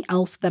had something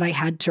else that I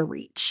had to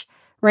reach,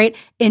 right?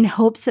 In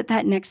hopes that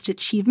that next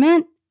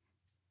achievement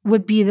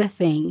would be the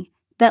thing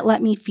that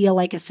let me feel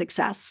like a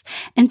success.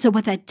 And so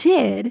what that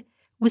did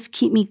was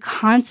keep me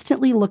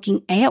constantly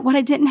looking at what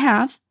I didn't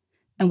have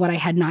and what I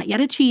had not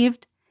yet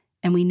achieved.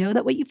 And we know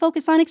that what you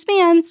focus on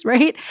expands,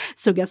 right?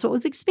 So guess what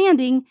was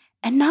expanding?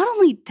 And not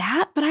only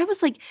that, but I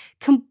was like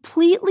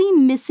completely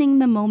missing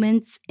the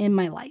moments in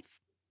my life.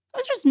 I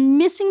was just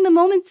missing the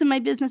moments in my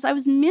business. I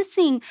was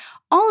missing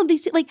all of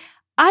these. Like,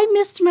 I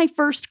missed my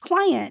first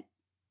client,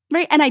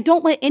 right? And I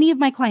don't let any of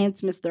my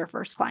clients miss their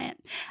first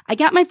client. I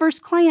got my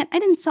first client. I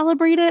didn't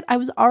celebrate it. I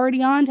was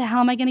already on to how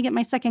am I going to get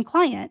my second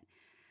client,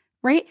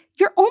 right?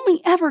 You're only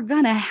ever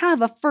going to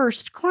have a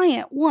first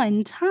client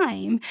one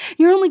time.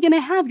 You're only going to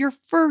have your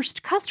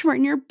first customer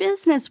in your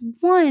business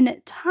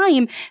one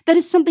time. That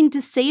is something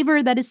to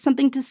savor. That is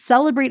something to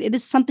celebrate. It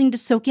is something to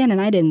soak in.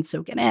 And I didn't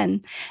soak it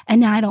in.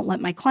 And now I don't let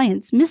my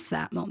clients miss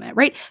that moment,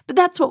 right? But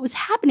that's what was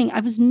happening.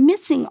 I was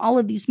missing all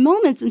of these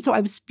moments. And so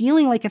I was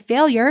feeling like a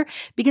failure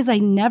because I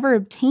never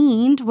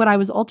obtained what I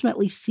was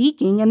ultimately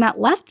seeking. And that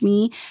left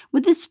me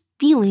with this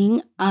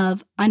feeling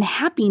of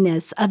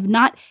unhappiness, of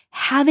not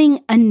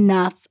having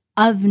enough,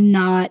 of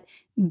not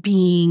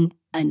being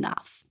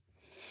enough.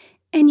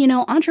 And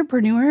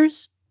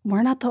entrepreneurs,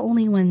 we're not the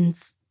only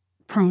ones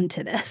prone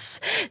to this.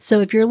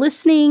 So if you're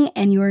listening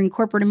and you're in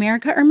corporate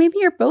America, or maybe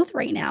you're both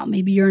right now,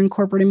 maybe you're in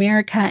corporate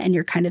America and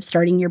you're kind of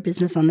starting your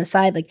business on the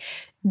side, like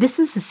this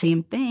is the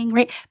same thing,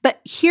 right?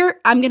 But here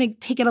I'm going to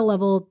take it a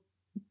level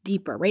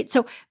deeper, right?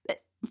 So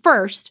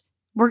first,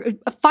 we're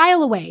a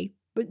file away.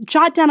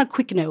 Jot down a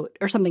quick note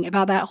or something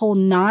about that whole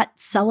not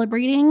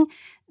celebrating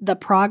the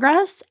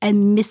progress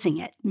and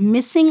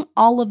missing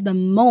all of the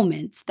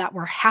moments that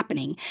were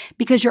happening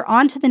because you're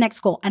on to the next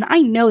goal. And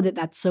I know that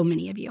that's so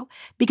many of you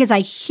because I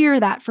hear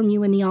that from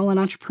you in the All-In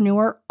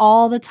Entrepreneur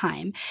all the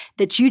time,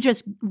 that you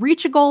just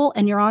reach a goal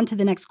and you're on to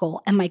the next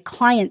goal. And my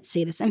clients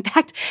say this. In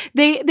fact,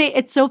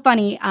 it's so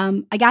funny.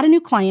 I got a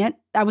new client.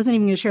 I wasn't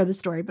even going to share this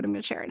story, but I'm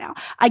going to share it now.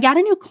 I got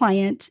a new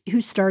client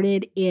who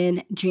started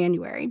in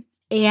January.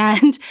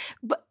 And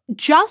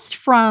just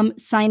from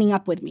signing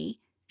up with me,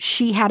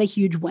 she had a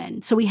huge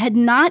win. So we had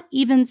not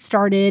even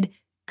started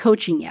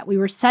coaching yet. We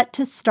were set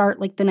to start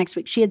like the next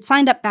week. She had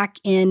signed up back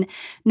in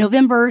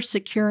November,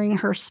 securing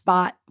her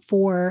spot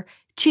for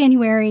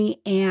January.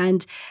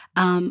 And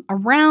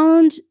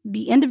around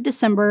the end of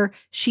December,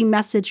 she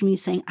messaged me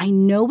saying, I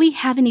know we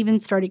haven't even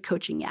started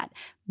coaching yet,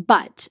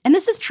 but, and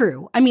this is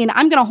true, I mean,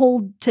 I'm going to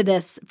hold to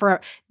this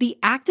for the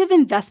act of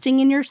investing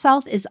in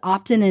yourself is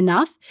often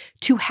enough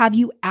to have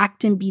you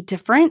act and be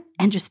different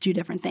and just do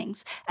different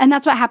things. And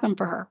that's what happened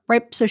for her,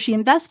 right? So she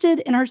invested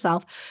in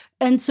herself.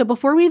 And so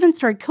before we even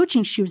started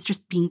coaching, she was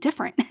just being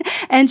different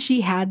and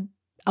she had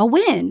a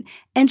win.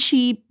 And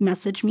she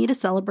messaged me to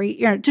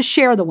celebrate, to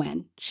share the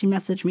win. She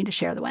messaged me to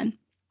share the win.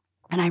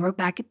 And I wrote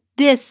back,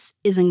 this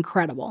is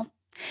incredible.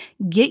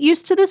 Get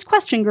used to this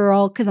question,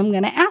 girl, because I'm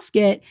going to ask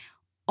it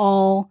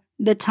all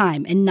the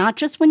time. And not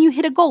just when you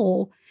hit a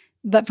goal,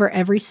 but for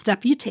every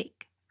step you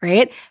take,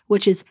 right?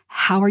 Which is,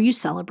 how are you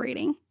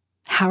celebrating?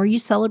 How are you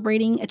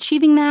celebrating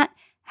achieving that?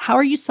 How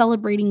are you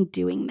celebrating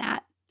doing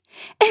that?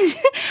 And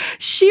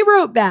she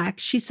wrote back,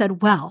 she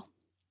said, well,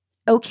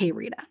 okay,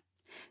 Rita.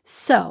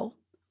 So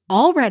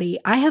already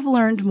I have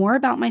learned more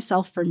about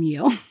myself from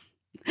you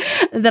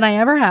than I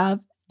ever have.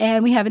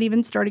 And we haven't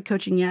even started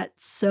coaching yet.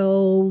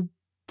 So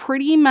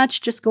pretty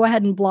much just go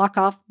ahead and block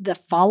off the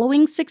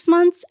following 6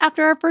 months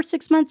after our first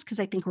 6 months, because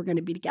I think we're going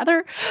to be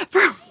together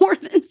for more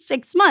than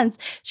 6 months.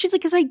 She's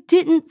like, because I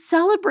didn't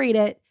celebrate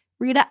it,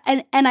 Rita.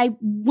 And I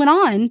went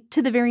on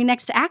to the very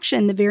next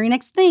action, the very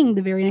next thing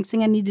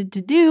I needed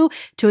to do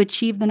to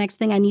achieve the next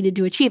thing I needed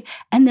to achieve.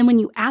 And then when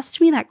you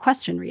asked me that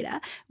question, Rita,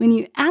 when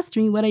you asked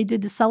me what I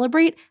did to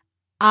celebrate,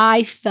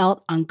 I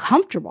felt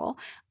uncomfortable.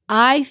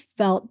 I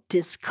felt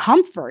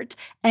discomfort.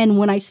 And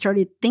when I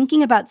started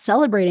thinking about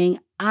celebrating,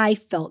 I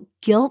felt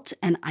guilt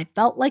and I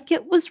felt like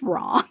it was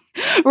wrong,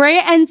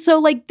 right? And so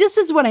like, this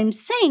is what I'm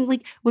saying.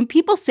 Like when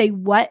people say,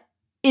 what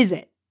is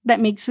it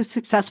that makes a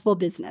successful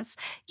business?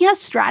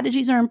 Yes,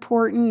 strategies are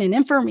important and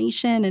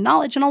information and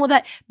knowledge and all of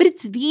that, but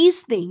it's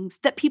these things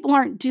that people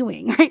aren't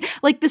doing, right?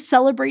 Like the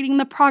celebrating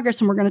the progress.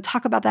 And we're going to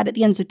talk about that at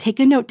the end. So take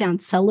a note down,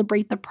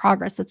 celebrate the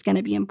progress. That's going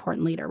to be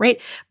important later,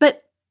 right?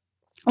 But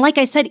like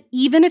I said,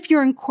 even if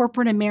you're in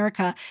corporate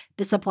America,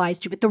 this applies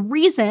to you. But the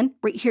reason,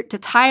 right here, to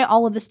tie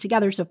all of this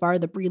together so far,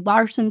 the Brie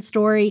Larson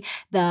story,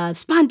 the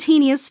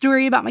spontaneous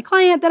story about my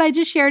client that I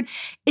just shared,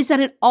 is that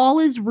it all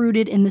is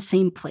rooted in the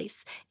same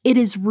place. It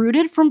is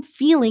rooted from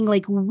feeling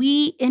like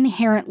we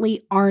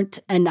inherently aren't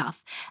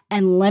enough.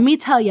 And let me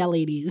tell you,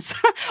 ladies,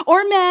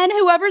 or men,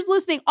 whoever's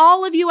listening,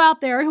 all of you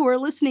out there who are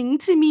listening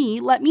to me,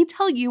 let me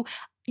tell you,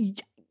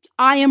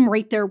 I am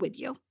right there with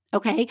you,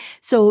 okay?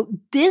 So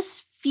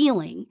this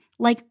feeling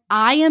like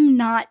I am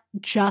not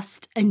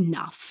just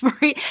enough,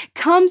 right,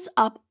 comes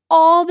up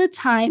all the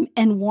time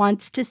and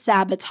wants to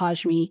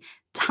sabotage me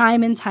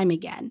time and time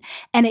again.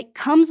 And it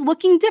comes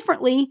looking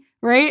differently,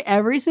 right?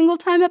 Every single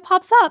time it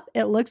pops up,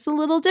 it looks a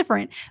little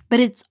different, but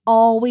it's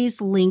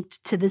always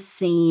linked to the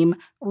same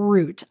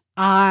root.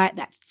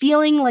 That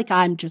feeling like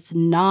I'm just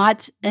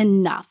not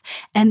enough.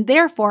 And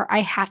therefore, I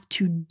have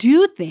to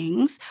do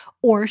things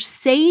or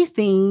say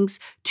things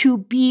to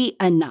be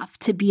enough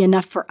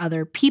for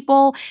other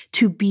people,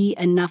 to be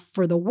enough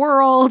for the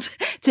world,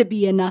 to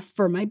be enough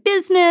for my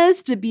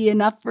business, to be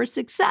enough for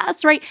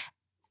success, right?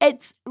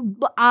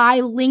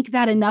 I link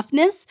that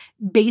enoughness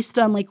based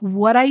on like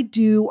what I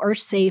do or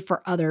say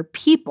for other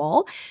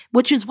people,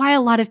 which is why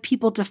a lot of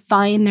people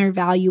define their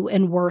value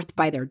and worth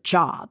by their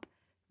job,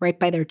 right?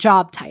 By their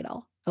job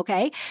title.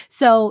 Okay.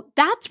 So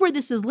that's where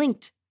this is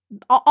linked.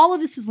 All of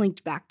this is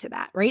linked back to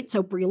that, right?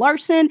 So Brie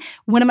Larson,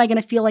 when am I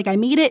going to feel like I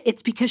made it?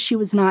 It's because she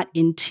was not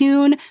in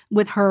tune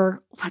with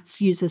her,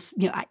 let's use this,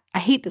 I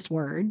hate this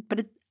word,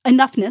 but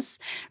enoughness,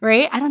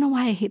 right? I don't know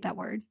why I hate that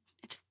word.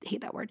 I just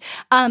hate that word.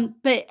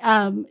 But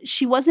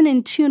she wasn't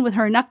in tune with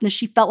her enoughness.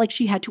 She felt like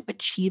she had to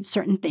achieve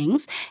certain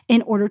things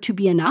in order to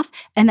be enough,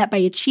 and that by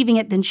achieving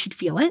it, then she'd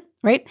feel it,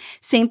 right?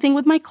 Same thing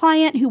with my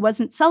client who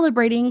wasn't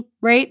celebrating,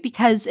 right?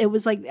 Because it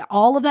was like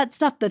all of that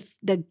stuff,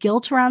 the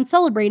guilt around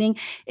celebrating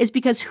is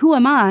because who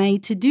am I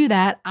to do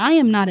that? I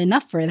am not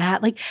enough for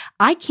that. Like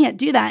I can't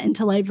do that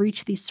until I've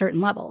reached these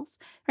certain levels,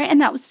 right? And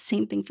that was the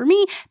same thing for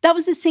me. That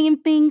was the same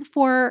thing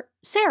for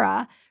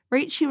Sarah,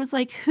 right? She was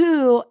like,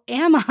 who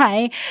am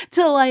I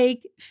to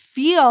like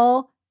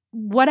feel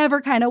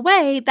whatever kind of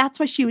way? That's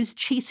why she was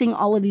chasing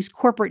all of these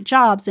corporate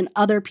jobs and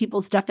other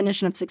people's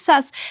definition of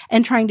success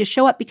and trying to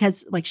show up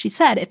because, like she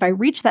said, if I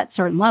reached that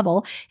certain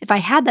level, if I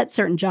had that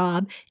certain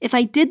job, if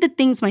I did the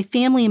things my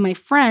family and my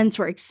friends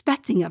were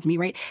expecting of me,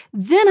 right,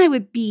 then I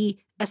would be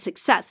a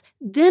success.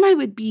 Then I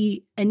would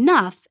be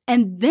enough.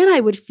 And then I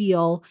would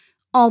feel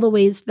all the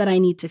ways that I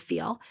need to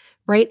feel.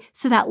 Right?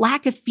 So that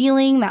lack of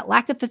feeling, that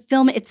lack of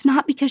fulfillment, it's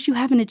not because you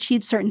haven't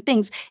achieved certain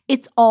things.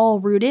 It's all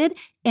rooted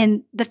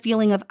in the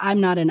feeling of I'm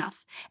not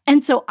enough.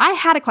 And so I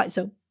had a client,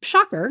 so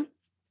shocker,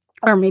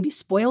 or maybe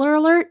spoiler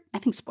alert. I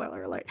think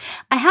spoiler alert.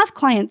 I have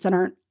clients that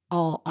aren't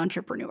all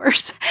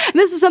entrepreneurs.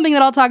 This is something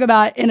that I'll talk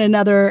about in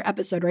another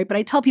episode, right? But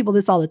I tell people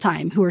this all the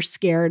time who are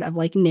scared of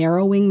like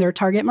narrowing their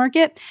target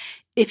market.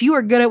 If you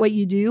are good at what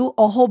you do,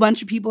 a whole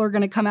bunch of people are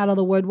going to come out of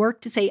the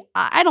woodwork to say,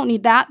 I don't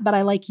need that, but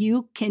I like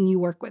you. Can you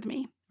work with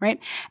me? Right.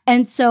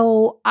 And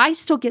so I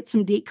still get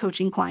some date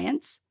coaching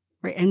clients,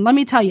 right? And let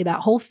me tell you,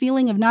 that whole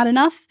feeling of not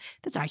enough,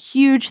 that's a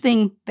huge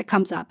thing that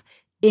comes up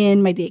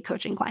in my date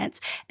coaching clients.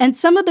 And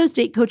some of those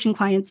date coaching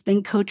clients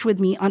then coach with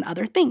me on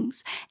other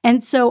things.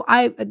 And so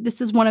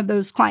this is one of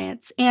those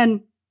clients.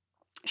 And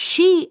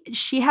she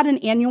had an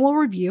annual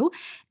review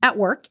at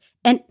work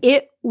and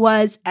it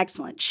was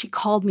excellent. She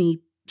called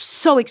me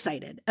so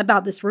excited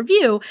about this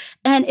review.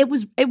 And it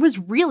was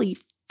really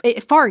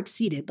it far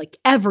exceeded like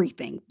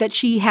everything that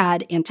she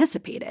had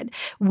anticipated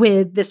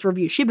with this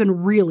review. She'd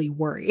been really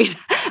worried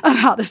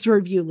about this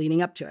review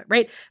leading up to it,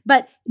 right?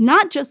 But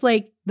not just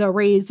like the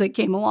raise that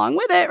came along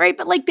with it, right?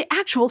 But like the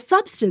actual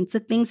substance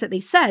of things that they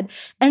said.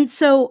 And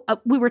so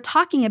we were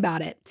talking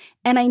about it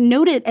and I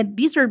noted, and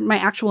these are my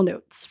actual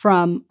notes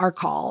from our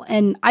call.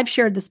 And I've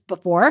shared this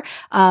before.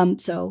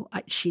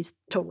 She's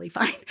totally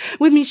fine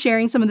with me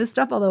sharing some of this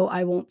stuff, although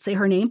I won't say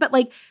her name, but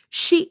like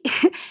she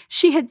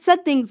had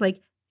said things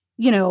like,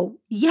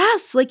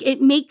 yes, like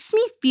it makes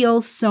me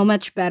feel so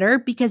much better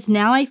because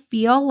now I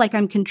feel like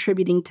I'm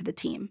contributing to the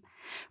team,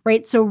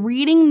 right? So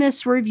reading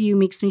this review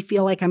makes me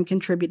feel like I'm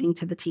contributing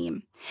to the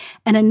team.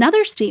 And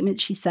another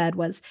statement she said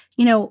was,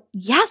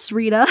 yes,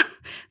 Rita,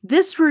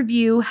 this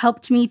review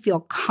helped me feel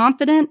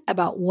confident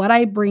about what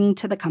I bring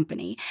to the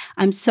company.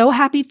 I'm so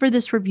happy for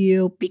this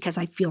review because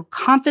I feel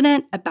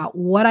confident about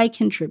what I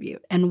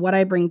contribute and what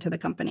I bring to the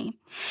company.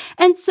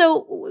 And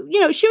so,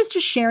 she was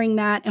just sharing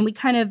that and we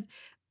kind of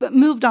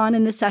moved on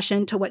in the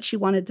session to what she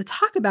wanted to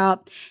talk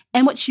about.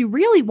 And what she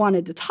really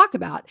wanted to talk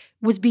about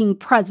was being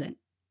present,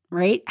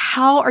 right?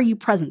 How are you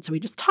present? So we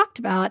just talked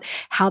about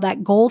how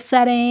that goal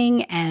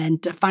setting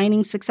and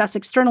defining success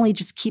externally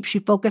just keeps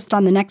you focused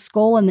on the next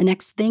goal and the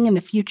next thing in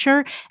the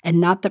future and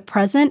not the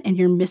present. And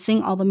you're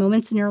missing all the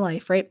moments in your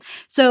life, right?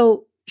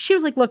 So she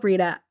was like, look,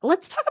 Rita,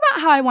 let's talk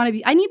about how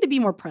I need to be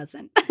more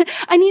present.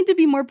 I need to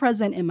be more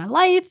present in my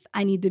life.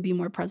 I need to be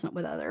more present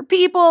with other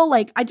people.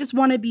 Like, I just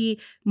want to be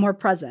more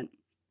present.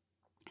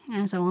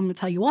 And so I'm going to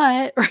tell you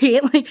what,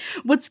 right? Like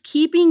what's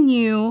keeping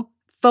you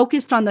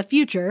focused on the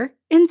future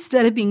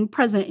instead of being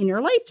present in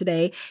your life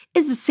today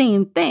is the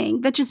same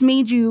thing that just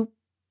made you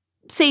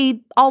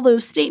say all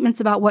those statements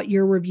about what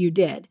your review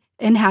did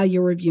and how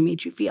your review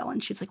made you feel.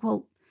 And she's like,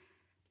 well,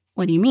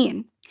 what do you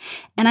mean?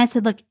 And I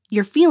said, look,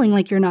 you're feeling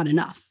like you're not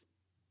enough,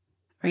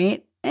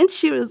 right? And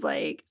she was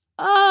like,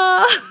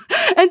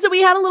 And so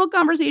we had a little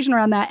conversation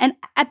around that. And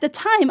at the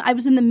time, I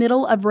was in the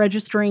middle of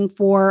registering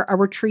for a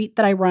retreat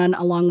that I run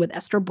along with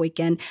Esther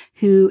Boykin,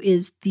 who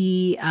is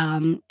the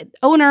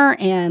owner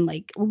and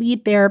like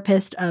lead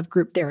therapist of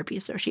Group Therapy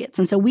Associates.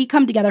 And so we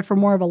come together for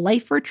more of a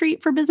life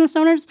retreat for business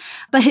owners.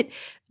 But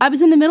I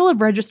was in the middle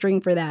of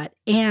registering for that.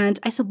 And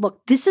I said,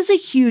 look, this is a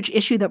huge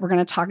issue that we're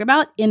going to talk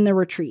about in the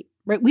retreat,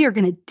 right? We are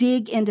going to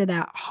dig into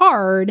that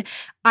hard.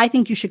 I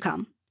think you should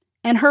come.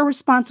 And her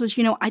response was,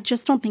 I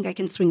just don't think I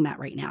can swing that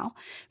right now,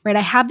 right?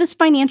 I have this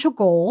financial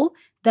goal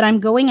that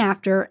I'm going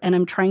after and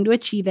I'm trying to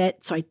achieve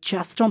it. So I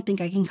just don't think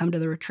I can come to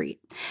the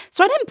retreat.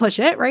 So I didn't push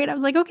it, right? I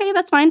was like, okay,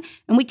 that's fine.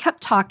 And we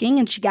kept talking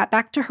and she got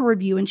back to her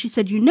review and she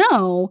said,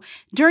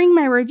 during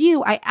my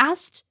review, I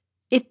asked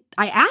if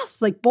I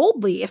asked like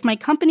boldly if my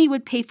company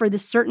would pay for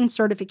this certain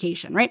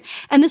certification, right?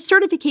 And this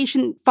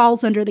certification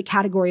falls under the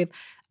category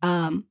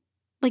of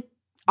like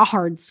a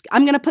hard skill.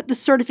 I'm going to put the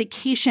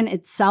certification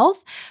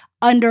itself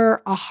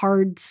under a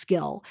hard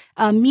skill,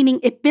 meaning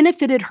it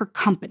benefited her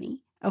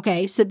company.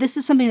 Okay, so this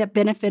is something that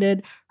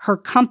benefited her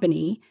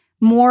company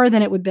more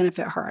than it would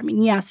benefit her. I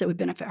mean, yes, it would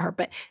benefit her,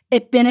 but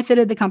it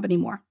benefited the company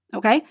more.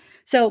 Okay,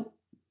 so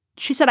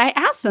she said, I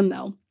asked them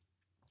though,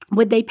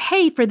 would they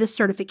pay for this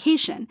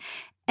certification?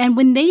 And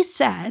when they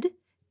said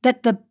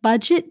that the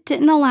budget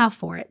didn't allow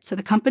for it, so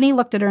the company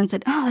looked at her and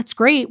said, oh, that's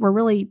great. We're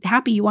really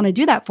happy you want to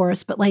do that for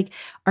us. But like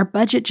our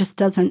budget just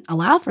doesn't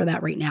allow for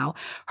that right now.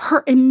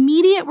 Her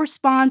immediate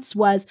response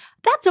was,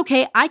 that's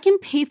okay. I can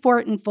pay for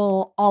it in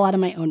full, all out of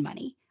my own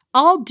money.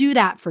 I'll do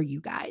that for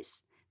you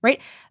guys, right?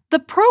 The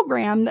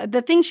program,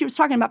 the thing she was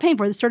talking about paying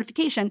for, the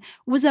certification,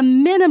 was a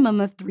minimum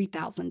of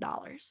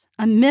 $3,000,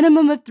 a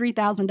minimum of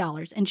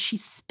 $3,000. And she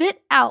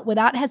spit out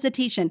without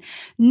hesitation,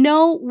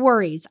 no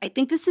worries. I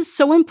think this is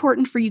so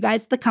important for you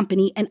guys, the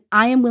company, and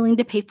I am willing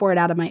to pay for it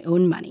out of my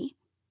own money,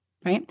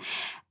 right?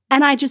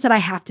 And I just said, I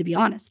have to be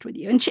honest with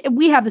you. And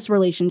we have this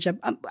relationship,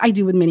 I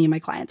do with many of my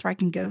clients where I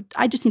can go,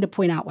 I just need to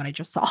point out what I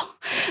just saw.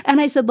 And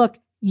I said, look,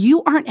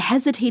 you aren't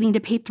hesitating to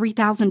pay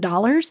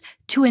 $3,000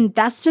 to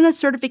invest in a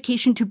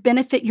certification to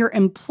benefit your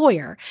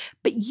employer,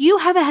 but you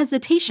have a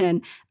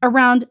hesitation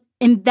around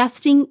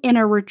investing in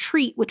a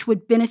retreat which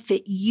would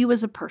benefit you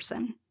as a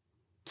person.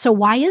 So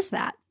why is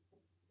that?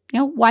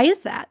 Why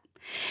is that?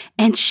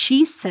 And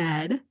she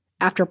said,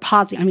 after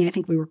pausing, I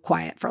think we were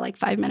quiet for like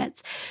 5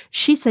 minutes.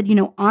 She said,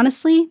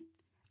 honestly,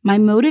 my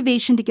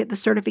motivation to get the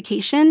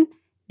certification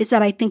is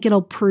that I think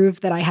it'll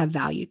prove that I have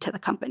value to the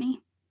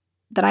company,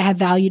 that I have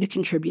value to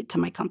contribute to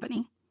my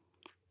company.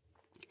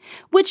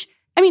 Which,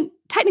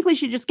 technically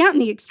she just gotten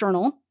the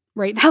external,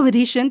 right,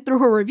 validation through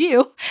her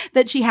review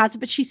that she has,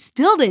 but she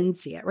still didn't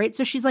see it, right?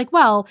 So she's like,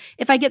 well,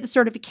 if I get the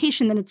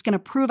certification, then it's going to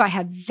prove I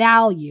have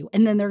value,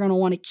 and then they're going to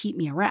want to keep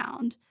me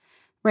around,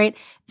 right?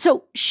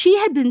 So she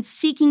had been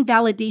seeking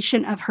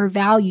validation of her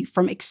value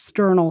from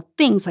external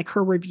things like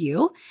her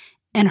review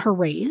and her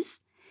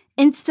raise,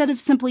 instead of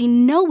simply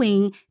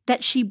knowing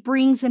that she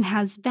brings and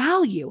has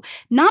value,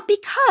 not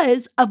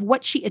because of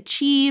what she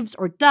achieves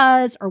or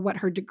does or what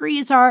her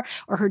degrees are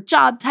or her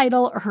job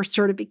title or her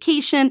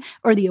certification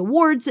or the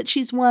awards that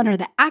she's won or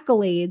the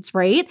accolades,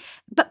 right?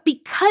 But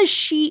because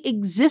she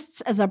exists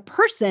as a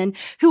person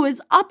who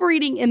is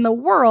operating in the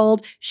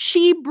world,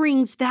 she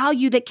brings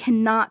value that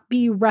cannot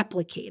be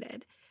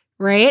replicated.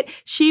 Right?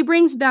 She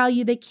brings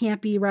value that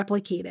can't be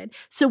replicated.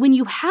 So when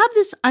you have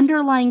this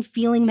underlying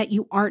feeling that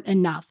you aren't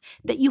enough,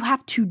 that you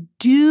have to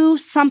do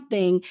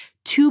something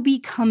to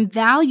become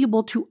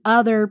valuable to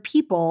other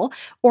people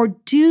or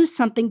do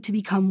something to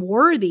become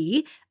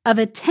worthy of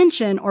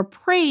attention or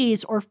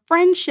praise or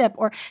friendship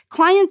or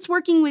clients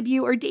working with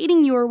you or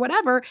dating you or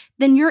whatever,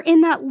 then you're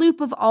in that loop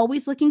of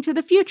always looking to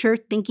the future,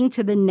 thinking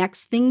to the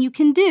next thing you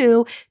can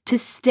do to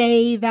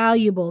stay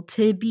valuable,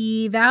 to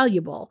be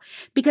valuable.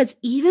 Because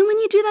even when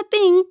you do that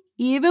thing,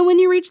 even when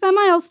you reach that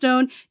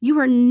milestone, you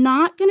are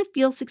not going to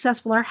feel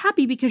successful or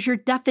happy because your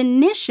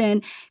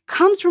definition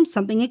comes from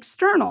something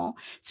external.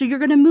 So you're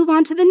going to move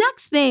on to the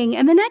next thing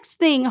and the next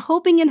thing,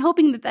 hoping and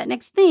hoping that that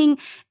next thing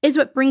is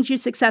what brings you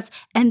success.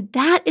 And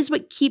that is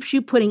what keeps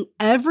you putting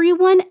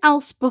everyone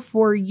else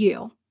before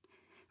you.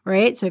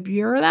 Right? So if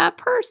you're that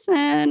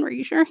person,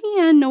 raise your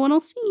hand. No one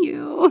will see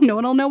you. No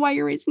one will know why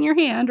you're raising your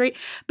hand, right?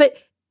 But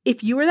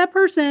if you are that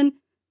person,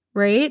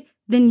 right,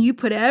 then you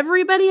put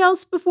everybody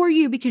else before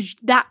you because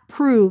that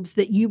proves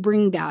that you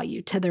bring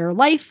value to their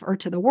life or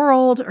to the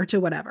world or to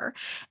whatever.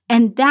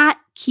 And that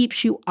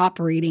keeps you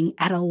operating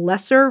at a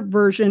lesser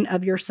version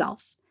of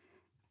yourself.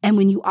 And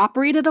when you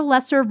operate at a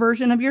lesser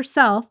version of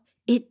yourself,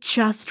 it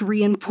just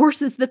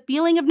reinforces the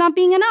feeling of not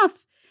being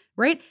enough.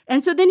 Right?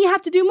 And so then you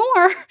have to do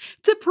more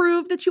to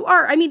prove that you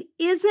are.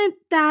 Isn't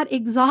that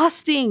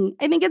exhausting?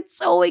 I think it's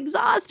so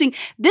exhausting.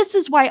 This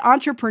is why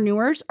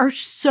entrepreneurs are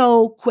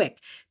so quick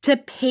to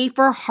pay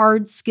for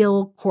hard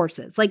skill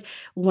courses, like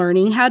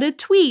learning how to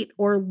tweet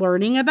or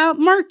learning about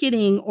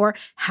marketing or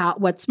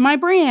what's my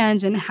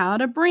brand and how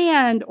to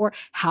brand or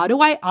how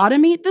do I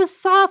automate this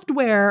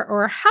software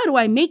or how do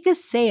I make a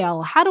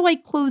sale? How do I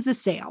close a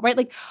sale, right?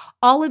 Like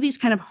all of these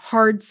kind of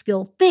hard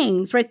skill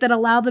things, right, that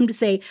allow them to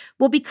say,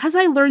 well, because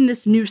I learned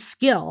this new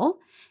skill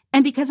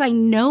and because I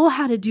know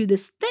how to do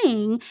this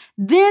thing,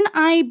 then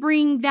I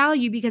bring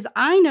value because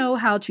I know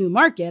how to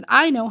market,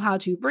 I know how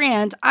to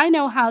brand, I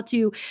know how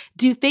to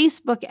do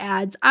Facebook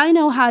ads, I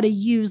know how to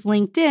use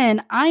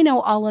LinkedIn, I know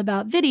all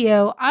about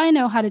video, I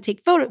know how to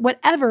take photos,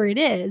 whatever it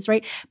is,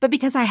 right? But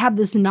because I have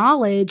this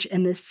knowledge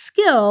and this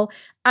skill,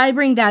 I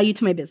bring value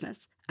to my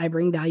business. I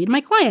bring value to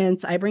my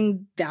clients. I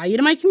bring value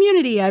to my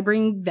community. I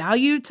bring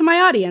value to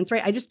my audience,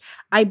 right?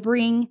 I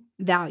bring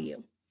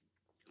value.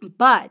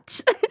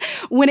 But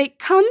when it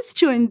comes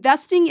to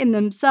investing in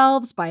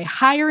themselves by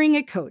hiring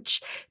a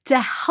coach to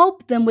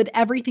help them with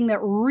everything that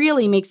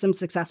really makes them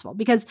successful,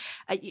 because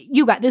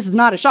this is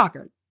not a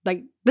shocker.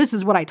 Like, this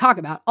is what I talk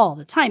about all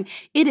the time.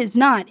 It is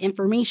not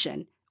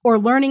information or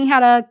learning how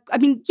to,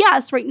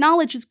 yes, right,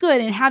 knowledge is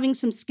good, and having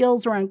some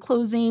skills around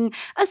closing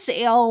a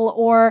sale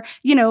or,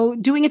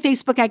 doing a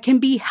Facebook ad can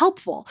be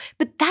helpful.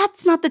 But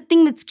that's not the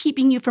thing that's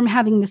keeping you from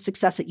having the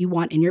success that you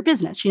want in your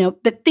business.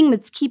 The thing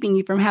that's keeping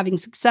you from having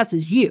success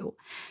is you,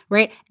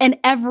 right? And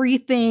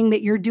everything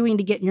that you're doing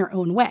to get in your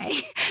own way,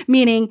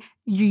 meaning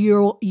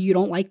you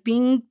don't like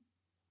being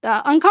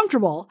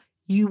uncomfortable.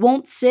 You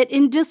won't sit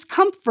in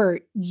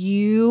discomfort.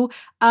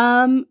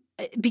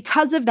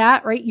 Because of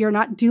that, right, you're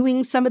not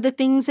doing some of the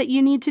things that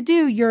you need to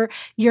do.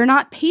 You're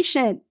not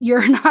patient.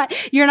 You're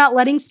not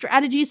letting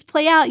strategies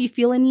play out. You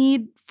feel a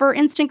need for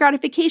instant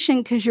gratification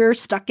because you're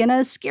stuck in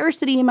a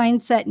scarcity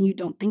mindset and you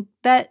don't think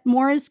that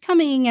more is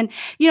coming. And,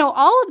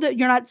 all of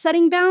you're not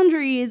setting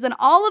boundaries and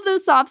all of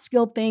those soft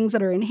skill things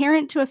that are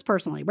inherent to us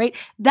personally, right?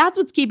 That's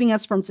what's keeping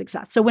us from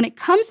success. So when it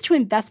comes to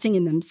investing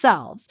in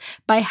themselves,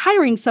 by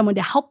hiring someone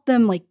to help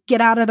them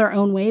get out of their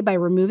own way by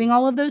removing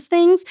all of those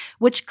things,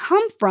 which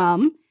come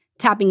from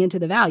tapping into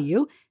the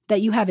value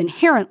that you have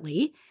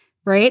inherently,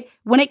 right?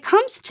 When it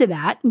comes to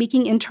that,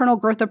 making internal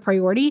growth a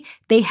priority,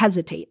 they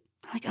hesitate.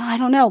 I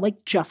don't know,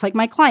 just like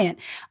my client.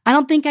 I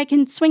don't think I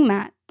can swing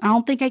that. I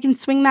don't think I can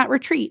swing that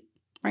retreat,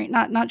 right?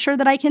 Not sure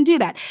that I can do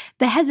that.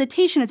 The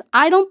hesitation is,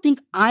 I don't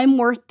think I'm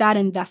worth that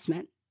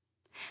investment.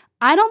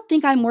 I don't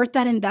think I'm worth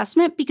that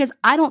investment because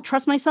I don't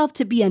trust myself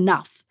to be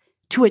enough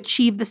to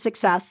achieve the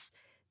success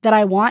that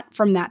I want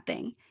from that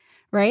thing,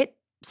 right?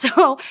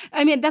 So,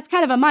 that's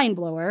kind of a mind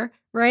blower,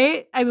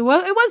 right?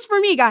 Well, it was for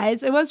me,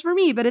 guys. It was for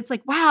me, but it's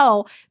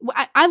wow.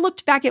 I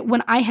looked back at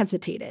when I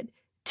hesitated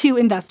to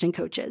invest in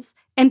coaches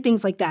and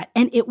things like that.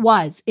 And it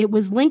was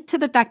linked to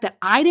the fact that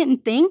I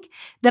didn't think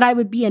that I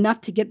would be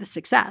enough to get the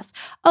success.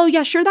 Oh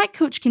yeah, sure. That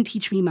coach can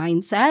teach me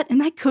mindset and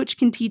that coach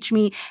can teach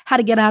me how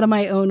to get out of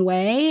my own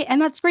way.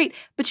 And that's great.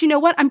 But you know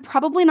what? I'm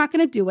probably not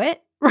going to do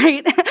it.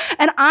 Right.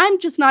 And I'm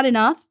just not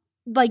enough,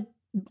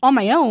 on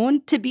my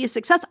own to be a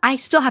success. I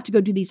still have to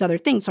go do these other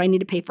things. So I need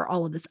to pay for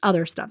all of this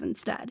other stuff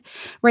instead,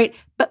 right?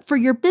 But for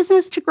your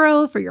business to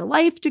grow, for your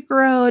life to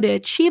grow, to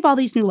achieve all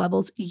these new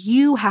levels,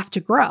 you have to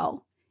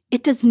grow.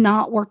 It does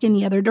not work in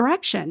the other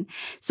direction.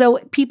 So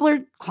people are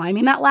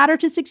climbing that ladder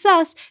to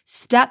success,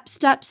 step,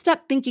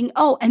 thinking,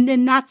 oh, and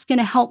then that's going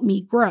to help me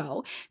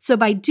grow. So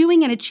by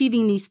doing and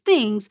achieving these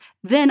things,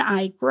 then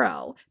I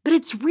grow. But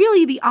it's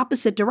really the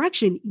opposite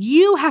direction.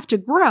 You have to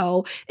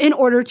grow in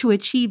order to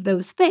achieve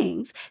those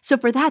things. So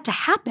for that to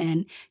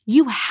happen,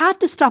 you have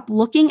to stop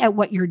looking at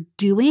what you're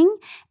doing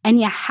and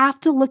you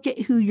have to look at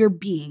who you're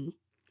being.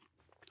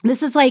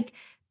 This is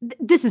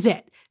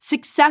it.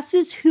 Success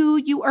is who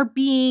you are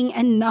being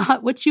and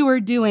not what you are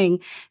doing.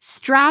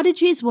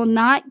 Strategies will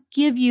not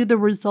give you the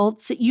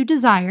results that you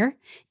desire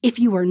if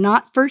you are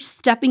not first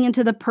stepping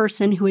into the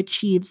person who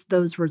achieves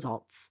those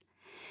results.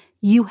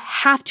 You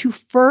have to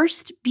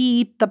first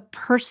be the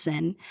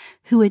person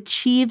who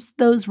achieves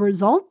those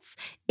results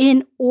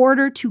in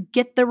order to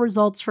get the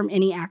results from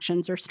any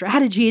actions or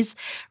strategies,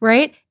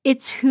 right?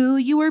 It's who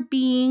you are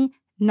being,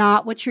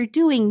 not what you're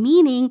doing,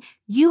 meaning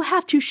you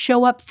have to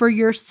show up for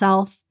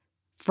yourself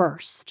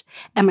first.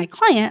 And my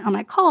client on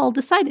that call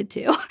decided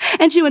to.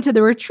 And she went to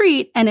the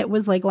retreat and it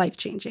was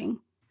life-changing.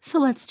 So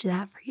let's do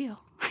that for you.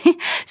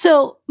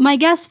 So my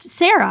guest,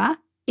 Sarah,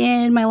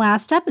 in my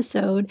last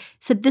episode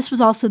said this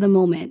was also the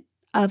moment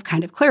of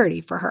kind of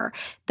clarity for her,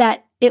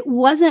 that it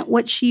wasn't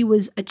what she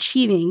was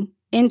achieving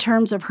in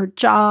terms of her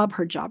job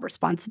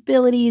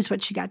responsibilities,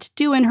 what she got to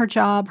do in her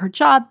job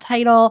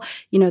title,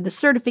 the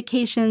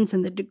certifications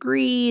and the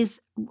degrees,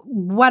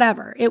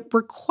 whatever. It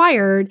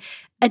required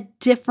a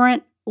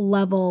different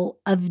level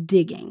of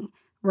digging,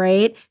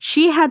 right?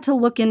 She had to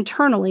look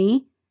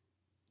internally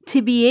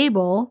to be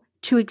able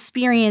to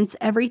experience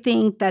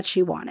everything that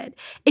she wanted.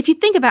 If you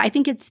think about it, I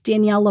think it's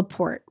Danielle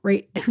Laporte,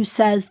 right, who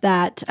says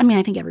that,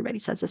 I think everybody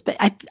says this, but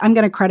I'm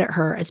going to credit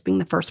her as being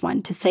the first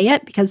one to say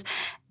it because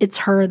it's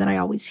her that I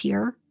always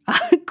hear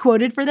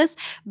quoted for this.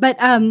 But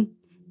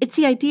it's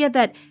the idea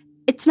that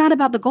it's not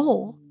about the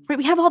goal. Right?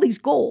 We have all these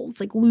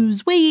goals like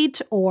lose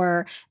weight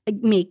or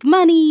make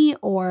money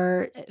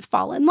or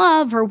fall in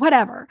love or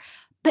whatever.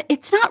 But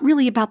it's not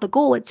really about the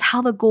goal. It's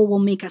how the goal will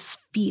make us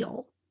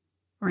feel,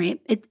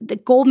 right? The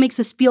goal makes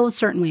us feel a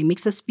certain way. It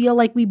makes us feel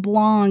like we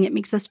belong. It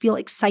makes us feel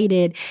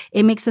excited.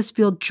 It makes us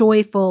feel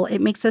joyful. It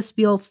makes us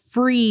feel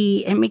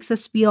free. It makes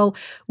us feel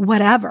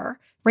whatever,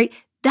 right?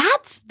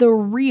 That's the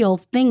real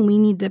thing we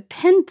need to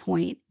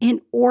pinpoint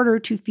in order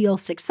to feel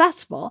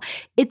successful.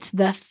 It's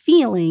the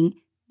feeling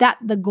that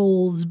the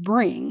goals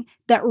bring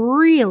that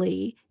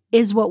really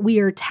is what we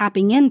are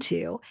tapping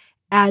into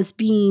as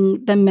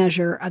being the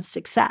measure of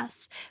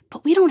success.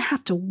 But we don't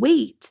have to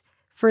wait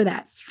for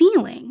that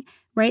feeling,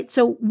 right?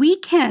 So we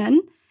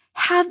can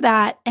have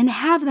that and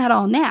have that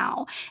all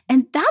now.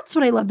 And that's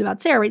what I loved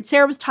about Sarah, right?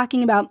 Sarah was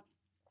talking about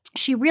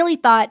she really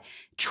thought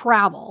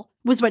travel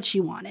was what she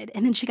wanted.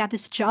 And then she got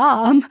this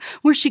job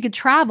where she could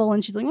travel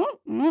and she's like,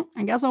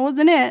 I guess I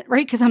wasn't it,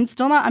 right? Because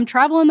I'm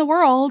traveling the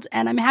world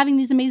and I'm having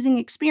these amazing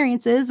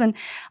experiences and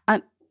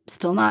I'm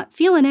still not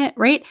feeling it,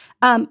 right?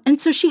 And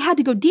so she had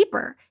to go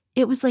deeper.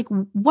 It was like,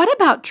 what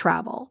about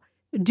travel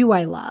do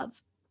I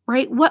love?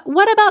 right?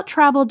 What about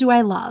travel do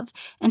I love?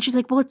 And she's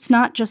like, well, it's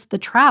not just the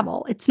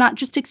travel. It's not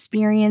just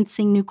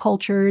experiencing new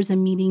cultures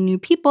and meeting new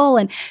people.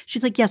 And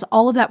she's like, yes,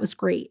 all of that was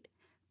great.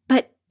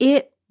 But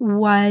it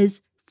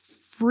was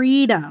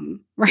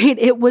freedom, right?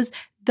 It was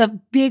the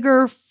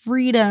bigger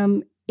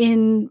freedom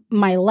in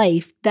my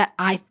life that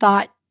I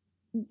thought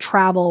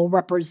travel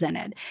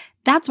represented.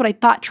 That's what I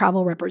thought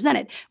travel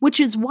represented, which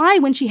is why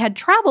when she had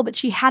travel, but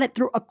she had it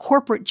through a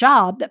corporate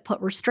job that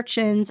put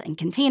restrictions and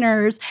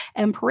containers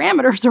and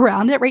parameters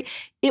around it, right?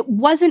 It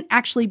wasn't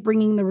actually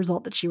bringing the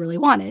result that she really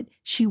wanted.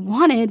 She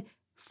wanted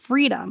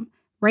freedom,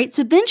 right?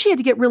 So then she had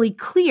to get really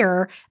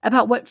clear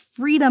about what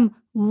freedom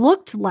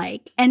looked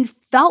like and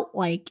felt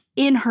like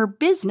in her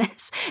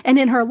business and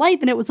in her life.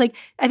 And it was like,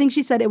 I think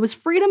she said it was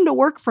freedom to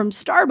work from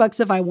Starbucks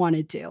if I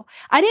wanted to.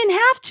 I didn't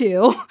have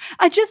to.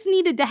 I just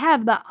needed to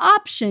have the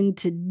option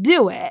to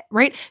do it,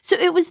 right? So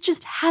it was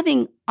just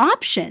having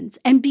options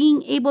and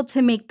being able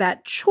to make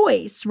that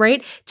choice,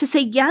 right? To say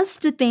yes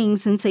to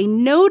things and say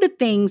no to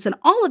things and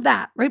all of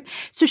that, right?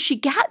 So she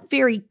got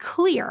very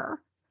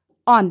clear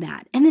on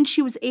that. And then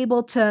she was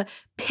able to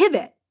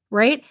pivot,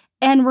 right?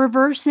 And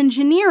reverse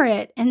engineer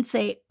it and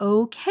say,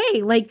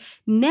 okay, like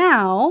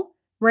now,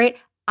 right?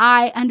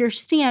 I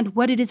understand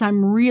what it is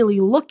I'm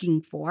really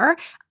looking for.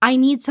 I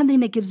need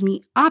something that gives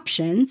me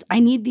options. I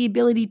need the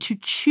ability to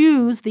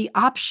choose the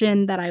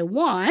option that I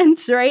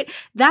want, right?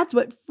 That's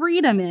what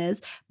freedom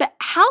is. But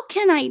how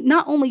can I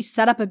not only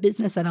set up a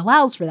business that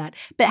allows for that,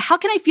 but how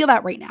can I feel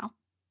that right now?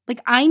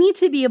 Like I need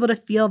to be able to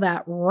feel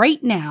that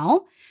right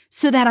now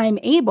so that I'm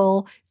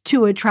able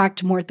to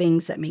attract more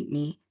things that make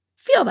me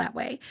feel that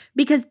way.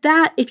 Because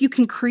that, if you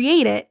can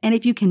create it and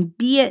if you can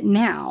be it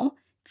now,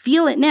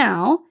 feel it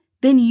now,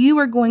 then you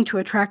are going to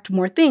attract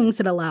more things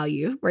that allow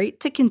you, right,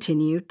 to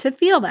continue to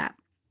feel that.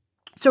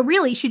 So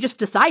really, she just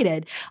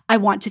decided, I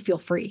want to feel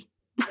free.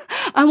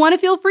 I want to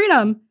feel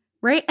freedom,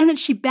 right? And then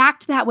she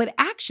backed that with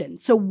action.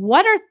 So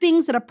what are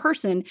things that a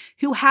person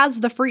who has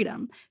the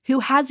freedom,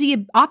 who has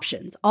the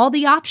options, all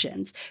the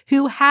options,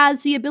 who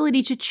has the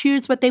ability to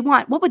choose what they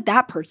want, what would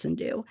that person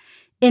do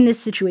in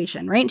this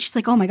situation, right? And she's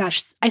like, oh my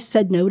gosh, I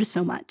said no to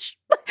so much.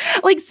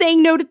 Like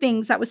saying no to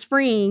things that was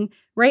freeing,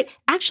 right?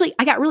 Actually,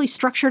 I got really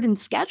structured and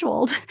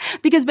scheduled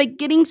because by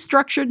getting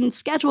structured and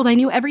scheduled, I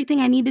knew everything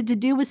I needed to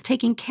do was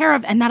taken care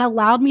of. And that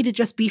allowed me to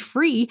just be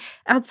free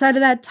outside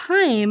of that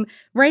time,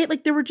 right?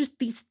 Like there were just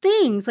these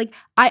things. Like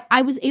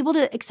I was able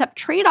to accept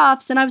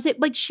trade-offs and I was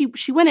like,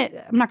 she went it.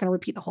 I'm not going to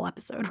repeat the whole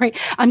episode, right?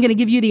 I'm going to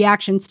give you the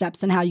action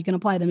steps and how you can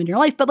apply them in your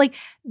life. But like,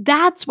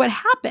 that's what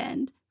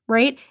happened,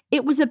 right?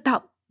 It was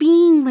about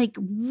being like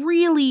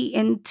really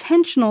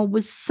intentional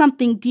with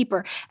something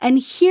deeper. And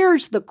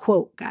here's the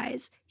quote,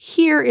 guys.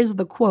 Here is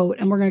the quote.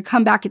 And we're going to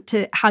come back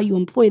to how you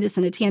employ this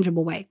in a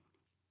tangible way.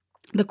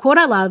 The quote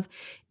I love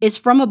is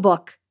from a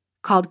book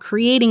called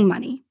Creating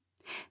Money.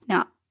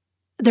 Now,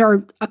 there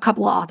are a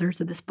couple of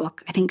authors of this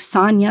book. I think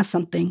Sonia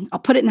something. I'll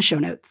put it in the show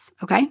notes,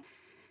 okay?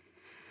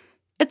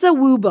 It's a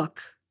woo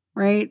book,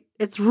 right?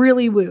 It's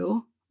really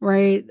woo,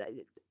 right?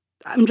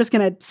 I'm just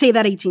going to say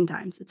that 18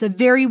 times. It's a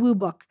very woo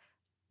book.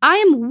 I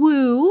am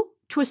woo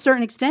to a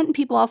certain extent, and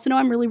people also know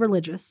I'm really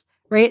religious,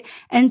 right?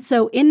 And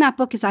so in that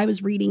book, as I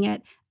was reading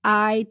it,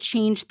 I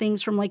changed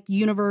things from like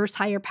universe,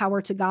 higher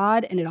power to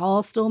God, and it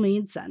all still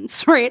made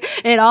sense, right?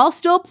 It all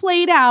still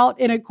played out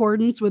in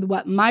accordance with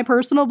what my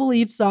personal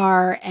beliefs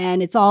are,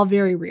 and it's all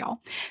very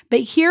real. But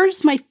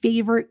here's my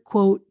favorite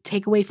quote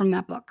takeaway from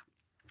that book.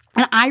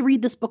 And I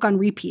read this book on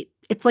repeat.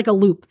 It's like a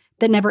loop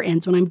that never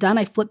ends. When I'm done,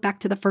 I flip back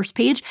to the first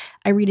page.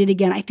 I read it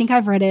again. I think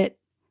I've read it.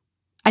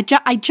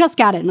 I just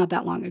got it not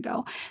that long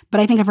ago,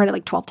 but I think I've read it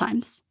like 12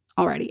 times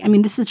already. I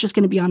mean, this is just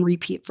going to be on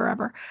repeat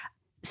forever.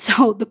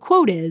 So the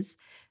quote is,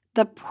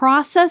 the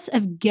process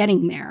of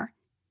getting there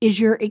is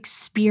your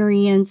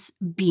experience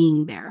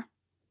being there.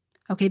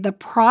 Okay, the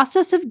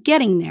process of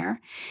getting there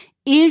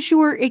is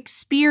your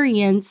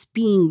experience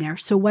being there.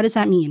 So what does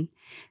that mean?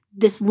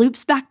 This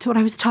loops back to what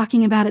I was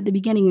talking about at the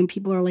beginning when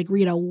people are like,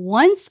 Rita,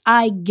 once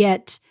I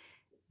get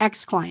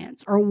X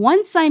clients or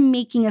once I'm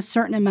making a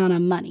certain amount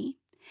of money,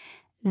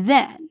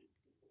 then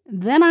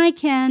I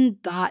can ...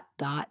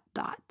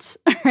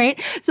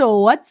 right? So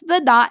what's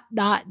the ...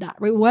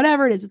 right?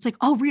 Whatever it is. It's like,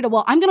 oh, Rita,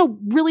 well, I'm going to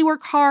really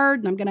work hard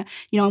and I'm going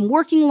to, I'm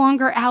working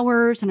longer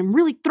hours and I'm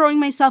really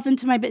throwing myself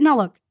into my business. Now,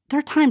 look, there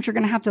are times you're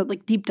going to have to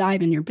like deep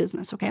dive in your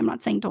business. Okay. I'm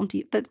not saying don't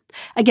deep, but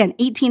again,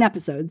 18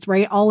 episodes,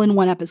 right? All in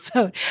one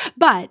episode.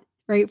 But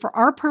right, for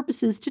our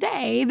purposes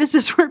today, this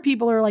is where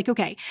people are like,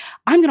 okay,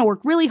 I'm going to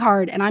work really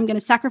hard and I'm going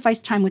to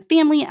sacrifice time with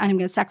family and I'm going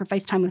to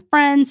sacrifice time with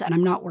friends and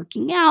I'm not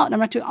working out and I'm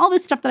not doing all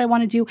this stuff that I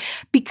want to do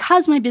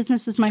because my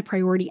business is my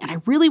priority and I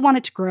really want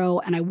it to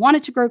grow and I want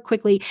it to grow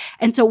quickly.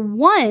 And so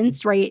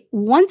once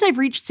I've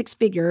reached 6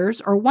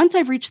 figures or once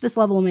I've reached this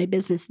level in my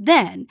business,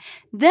 then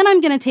I'm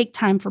going to take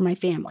time for my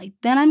family.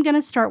 Then I'm going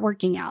to start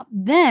working out.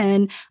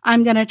 Then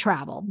I'm going to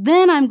travel.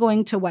 Then I'm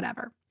going to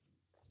whatever.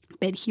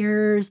 But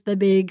here's the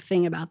big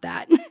thing about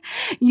that.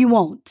 You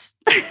won't.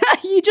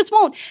 You just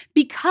won't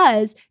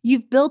because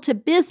you've built a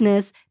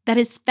business that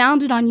is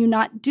founded on you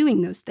not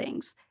doing those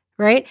things,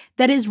 right?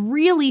 That is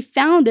really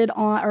founded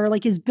on, or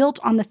like is built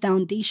on the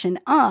foundation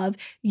of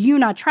you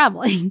not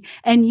traveling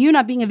and you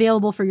not being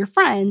available for your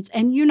friends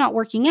and you not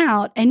working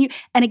out. And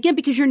again,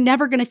 because you're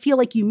never going to feel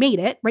like you made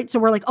it, right? So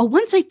we're like, oh,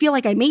 once I feel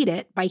like I made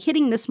it by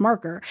hitting this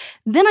marker,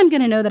 then I'm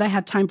going to know that I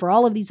have time for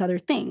all of these other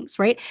things,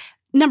 right?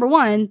 Number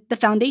one, the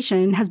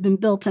foundation has been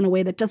built in a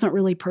way that doesn't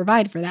really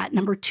provide for that.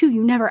 Number two,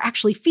 you never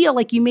actually feel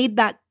like you made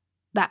that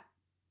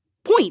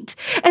point.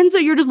 And so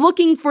you're just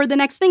looking for the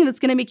next thing that's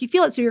going to make you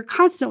feel it. So you're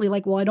constantly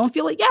like, well, I don't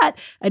feel it yet.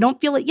 I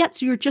don't feel it yet.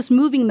 So you're just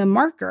moving the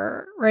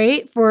marker,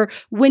 right? For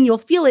when you'll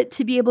feel it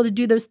to be able to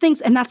do those things.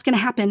 And that's going to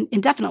happen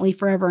indefinitely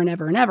forever and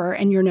ever and ever.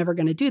 And you're never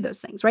going to do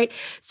those things, right?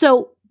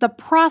 So the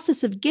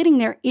process of getting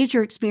there is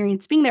your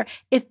experience being there.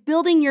 If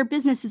building your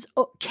business is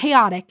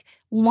chaotic,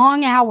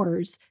 long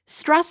hours,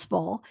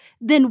 stressful,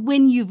 then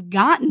when you've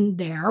gotten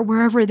there,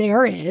 wherever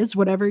there is,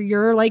 whatever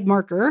your like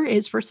marker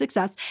is for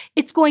success,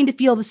 it's going to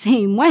feel the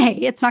same way.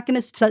 It's not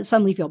going to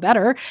suddenly feel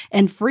better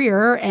and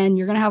freer, and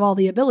you're going to have all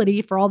the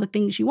ability for all the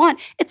things you want.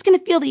 It's going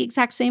to feel the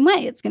exact same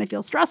way. It's going to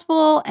feel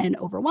stressful and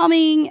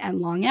overwhelming and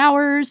long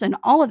hours and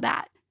all of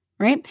that,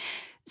 right?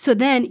 So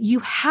then you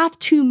have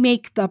to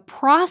make the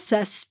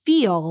process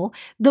feel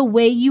the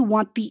way you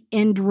want the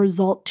end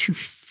result to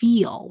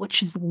feel,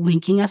 which is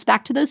linking us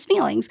back to those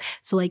feelings.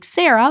 So like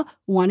Sarah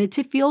wanted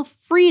to feel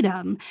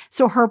freedom.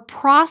 So her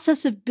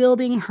process of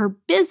building her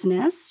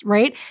business,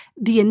 right,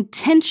 the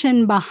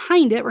intention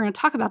behind it, we're going to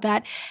talk about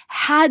that,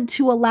 had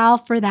to allow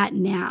for that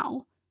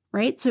now,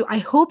 right? So I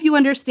hope you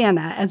understand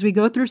that as we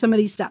go through some of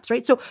these steps,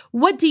 right? So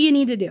what do you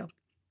need to do?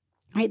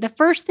 Right? The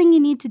first thing you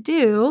need to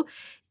do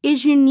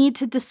is you need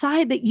to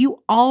decide that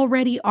you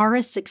already are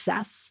a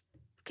success.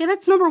 Okay,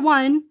 that's number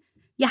one.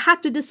 You have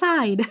to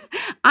decide,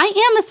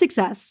 I am a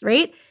success,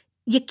 right?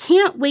 You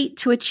can't wait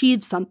to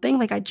achieve something.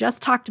 Like I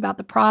just talked about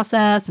the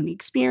process and the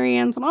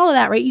experience and all of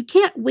that, right? You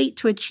can't wait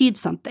to achieve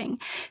something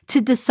to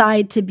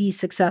decide to be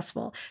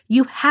successful.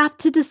 You have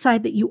to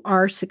decide that you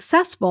are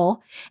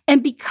successful.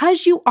 And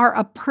because you are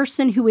a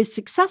person who is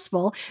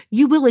successful,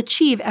 you will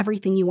achieve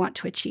everything you want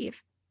to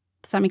achieve.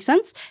 Does that make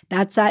sense?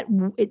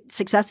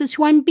 Success is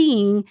who I'm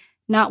being,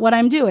 not what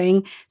I'm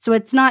doing. So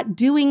it's not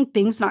doing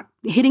things, not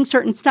hitting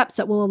certain steps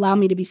that will allow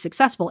me to be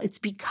successful. It's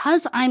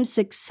because I'm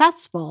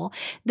successful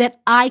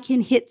that I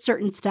can hit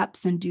certain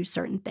steps and do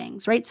certain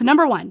things, right? So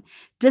number one,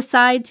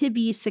 decide to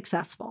be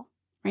successful,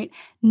 right?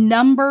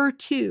 Number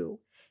two,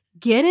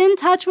 get in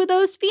touch with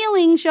those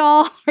feelings,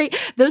 y'all, right?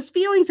 Those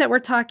feelings that we're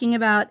talking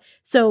about.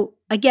 So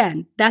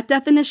again, that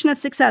definition of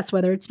success,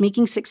 whether it's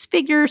making six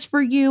figures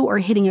for you or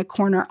hitting a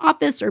corner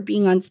office or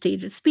being on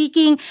stage and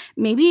speaking,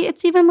 maybe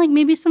it's even like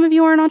maybe some of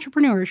you are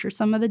entrepreneurs or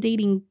some of the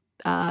dating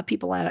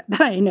people that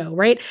I know,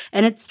 right?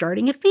 And it's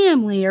starting a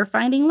family or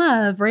finding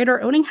love, right?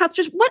 Or owning a house,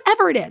 just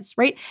whatever it is,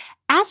 right?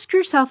 Ask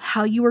yourself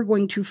how you are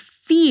going to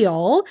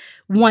feel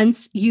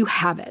once you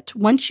have it,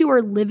 once you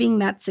are living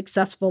that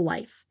successful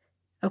life.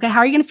 Okay, how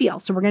are you going to feel?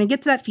 So we're going to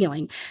get to that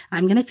feeling.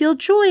 I'm going to feel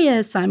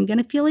joyous. I'm going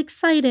to feel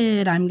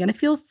excited. I'm going to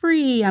feel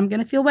free. I'm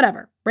going to feel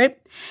whatever, right?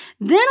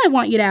 Then I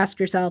want you to ask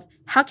yourself,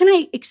 how can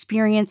I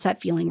experience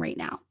that feeling right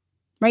now?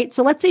 Right?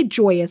 So let's say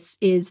joyous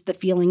is the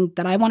feeling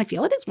that I want to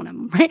feel. It is one of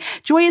them, right?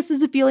 Joyous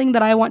is the feeling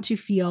that I want to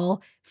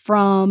feel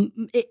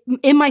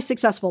in my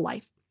successful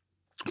life,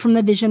 from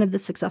the vision of the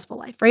successful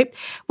life, right?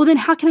 Well, then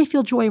how can I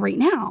feel joy right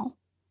now?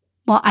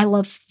 Well, I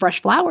love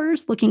fresh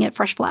flowers. Looking at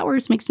fresh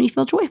flowers makes me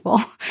feel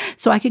joyful.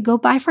 So I could go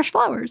buy fresh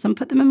flowers and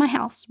put them in my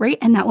house, right?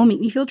 And that will make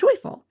me feel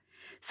joyful.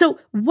 So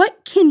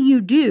what can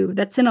you do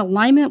that's in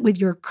alignment with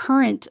your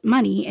current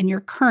money and your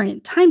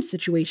current time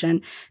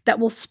situation that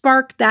will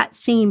spark that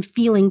same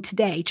feeling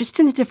today, just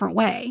in a different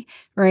way,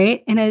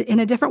 right? In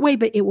a different way,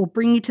 but it will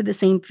bring you to the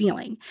same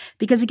feeling.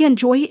 Because again,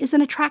 joy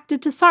isn't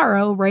attracted to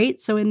sorrow,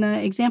 right? So in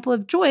the example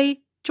of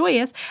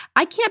joyous,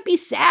 I can't be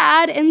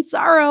sad and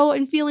sorrow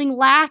and feeling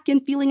lack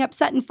and feeling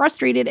upset and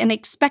frustrated and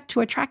expect to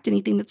attract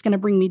anything that's going to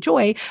bring me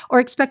joy or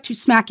expect to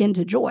smack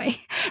into joy,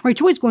 right?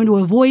 Joy is going to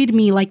avoid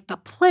me like the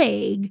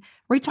plague,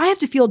 right? So I have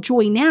to feel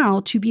joy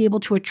now to be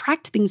able to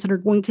attract things that are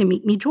going to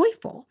make me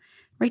joyful,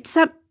 right? Does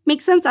that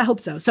make sense? I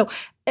hope so. So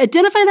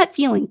identify that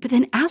feeling, but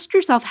then ask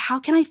yourself, how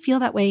can I feel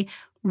that way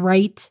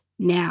right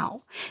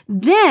now?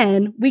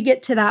 Then we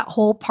get to that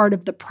whole part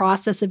of the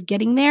process of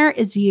getting there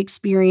is the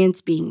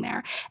experience being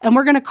there. And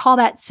we're going to call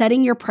that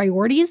setting your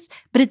priorities,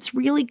 but it's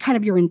really kind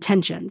of your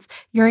intentions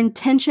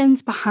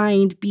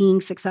behind being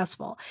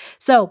successful.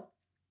 So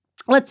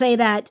let's say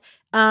that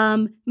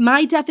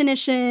my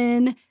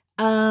definition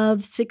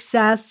of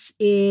success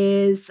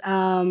is,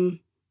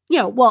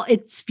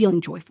 it's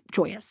feeling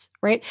joyous,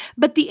 right?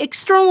 But the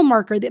external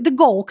marker, the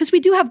goal, because we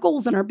do have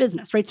goals in our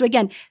business, right? So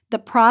again, the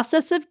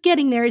process of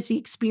getting there is the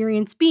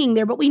experience being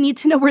there, but we need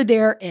to know where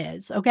there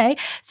is, okay?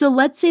 So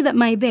let's say that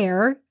my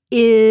there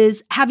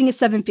is having a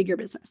 7-figure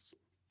business.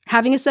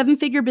 Having a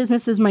 7-figure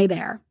business is my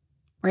there,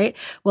 right?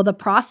 Well, the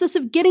process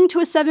of getting to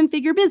a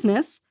 7-figure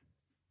business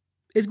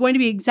is going to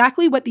be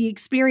exactly what the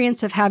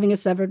experience of having a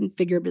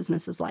 7-figure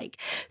business is like.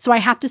 So I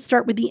have to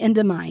start with the end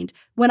in mind.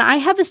 When I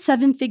have a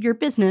 7-figure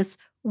business,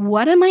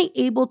 what am I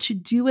able to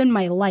do in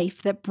my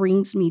life that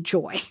brings me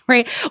joy,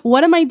 right?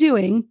 What am I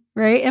doing,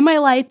 right, in my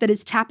life that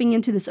is tapping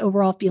into this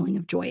overall feeling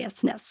of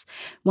joyousness?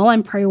 Well,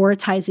 I'm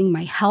prioritizing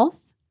my health,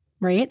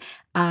 right?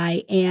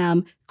 I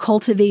am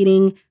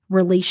cultivating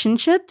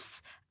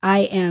relationships.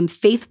 I am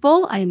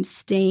faithful. I am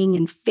staying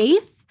in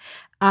faith.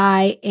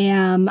 I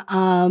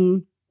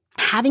am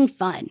having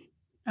fun.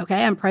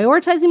 Okay, I'm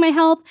prioritizing my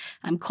health.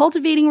 I'm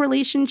cultivating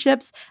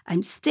relationships.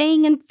 I'm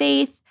staying in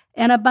faith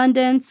and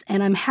abundance,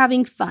 and I'm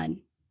having fun.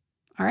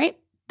 All right,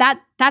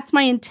 that's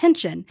my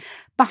intention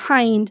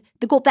behind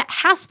the goal. That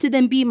has to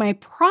then be my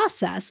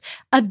process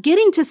of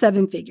getting to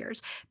 7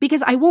 figures,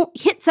 because I won't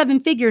hit 7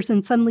 figures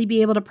and suddenly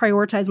be able to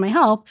prioritize my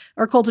health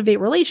or cultivate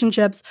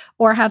relationships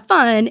or have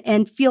fun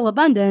and feel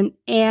abundant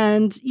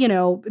and,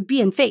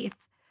 be in faith,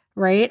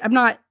 right? I'm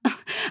not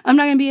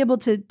going to be able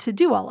to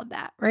do all of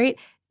that, right?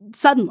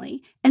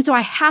 Suddenly. And so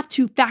I have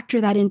to factor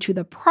that into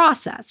the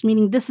process,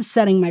 meaning this is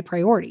setting my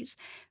priorities,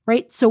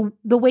 right? So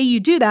the way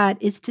you do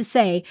that is to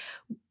say,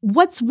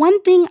 what's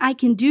one thing I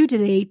can do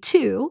today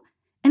too?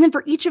 And then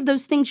for each of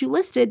those things you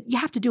listed, you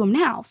have to do them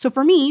now. So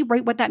for me,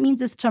 right, what that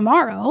means is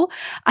tomorrow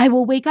I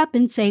will wake up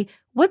and say,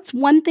 what's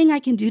one thing I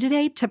can do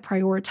today to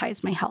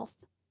prioritize my health?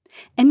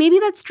 And maybe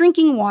that's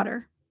drinking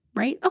water,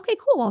 right? Okay,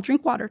 cool. I'll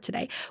drink water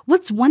today.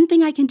 What's one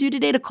thing I can do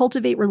today to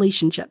cultivate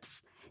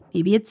relationships?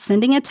 Maybe it's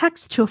sending a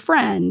text to a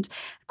friend.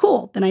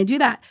 Cool, then I do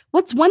that.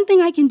 What's one thing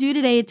I can do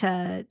today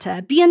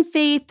to be in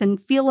faith and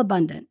feel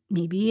abundant?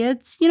 Maybe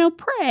it's,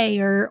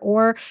 pray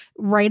or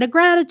write a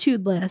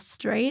gratitude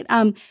list, right?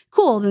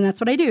 Cool, then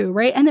that's what I do,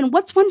 right? And then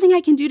what's one thing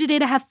I can do today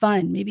to have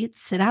fun? Maybe it's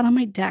sit out on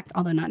my deck,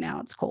 although not now,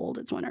 it's cold,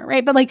 it's winter,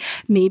 right? But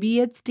maybe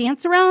it's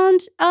dance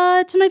around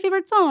to my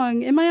favorite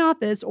song in my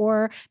office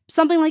or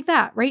something like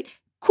that, right?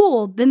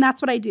 Cool, then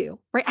that's what I do,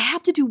 right? I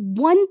have to do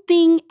one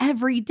thing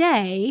every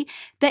day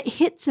that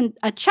hits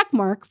a check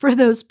mark for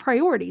those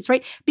priorities,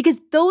 right?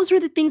 Because those are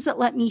the things that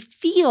let me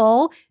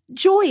feel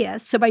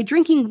joyous. So by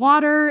drinking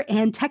water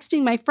and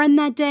texting my friend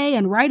that day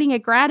and writing a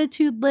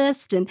gratitude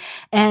list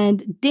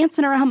and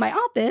dancing around my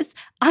office,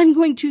 I'm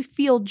going to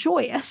feel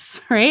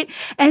joyous, right?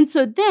 And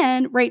so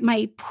then, right,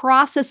 my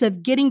process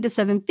of getting to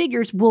 7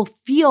 figures will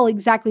feel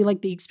exactly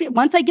like the experience.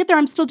 Once I get there,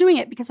 I'm still doing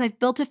it because I've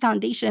built a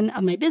foundation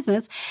of my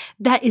business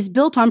that is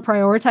built on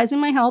prioritizing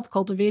my health,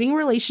 cultivating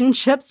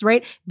relationships,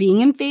 right?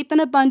 Being in faith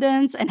and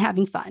abundance and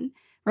having fun.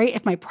 Right?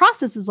 If my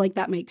process is like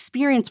that, my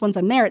experience once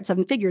I'm there at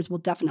 7 figures will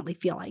definitely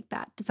feel like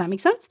that. Does that make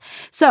sense?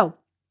 So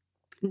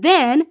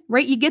then,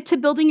 right, you get to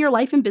building your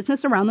life and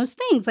business around those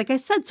things. Like I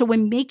said, so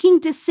when making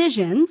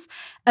decisions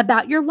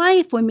about your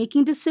life, when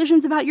making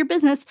decisions about your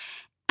business,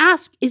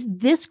 ask, is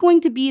this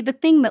going to be the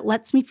thing that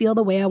lets me feel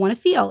the way I want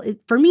to feel?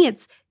 For me,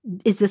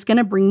 is this going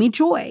to bring me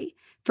joy?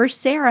 For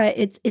Sarah,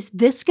 is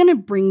this going to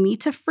bring me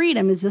to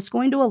freedom? Is this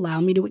going to allow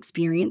me to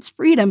experience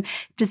freedom?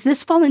 Does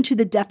this fall into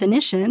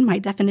my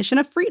definition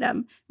of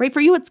freedom, right?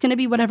 For you, it's going to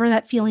be whatever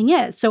that feeling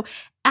is. So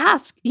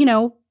ask,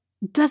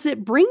 does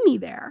it bring me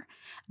there?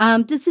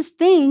 Does this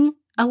thing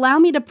allow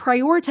me to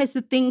prioritize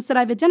the things that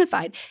I've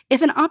identified?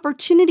 If an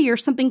opportunity or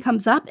something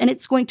comes up and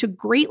it's going to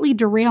greatly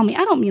derail me,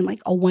 I don't mean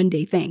like a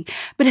one-day thing,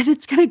 but if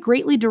it's going to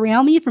greatly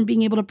derail me from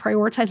being able to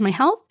prioritize my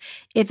health,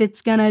 if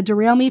it's going to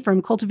derail me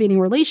from cultivating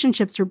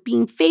relationships or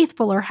being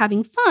faithful or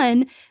having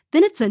fun,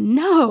 then it's a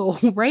no,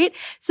 right?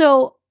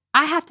 So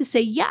I have to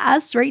say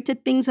yes, right, to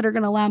things that are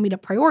going to allow me to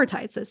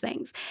prioritize those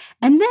things.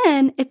 And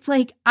then it's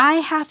like I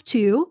have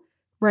to,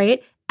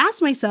 right,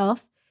 ask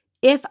myself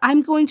if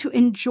I'm going to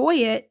enjoy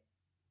it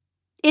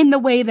in the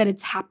way that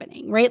it's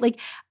happening, right? Like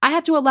I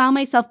have to allow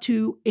myself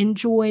to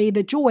enjoy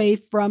the joy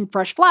from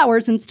fresh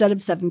flowers instead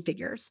of 7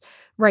 figures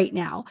right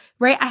now,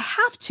 right? I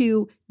have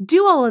to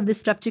do all of this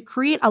stuff to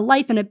create a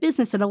life and a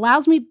business that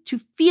allows me to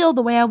feel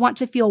the way I want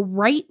to feel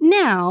right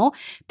now,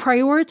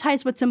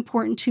 prioritize what's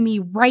important to me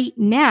right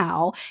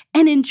now,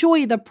 and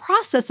enjoy the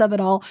process of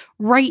it all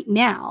right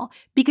now.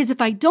 Because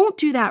if I don't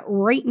do that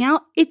right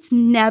now, it's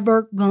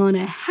never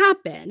gonna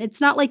happen.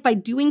 It's not like by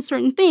doing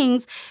certain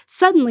things,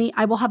 suddenly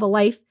I will have a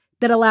life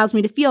that allows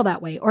me to feel that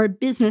way, or a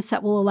business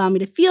that will allow me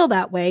to feel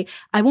that way.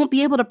 I won't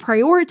be able to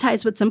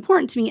prioritize what's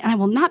important to me, and I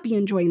will not be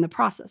enjoying the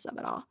process of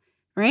it all,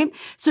 right?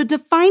 So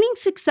defining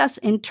success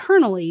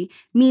internally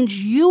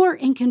means you are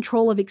in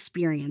control of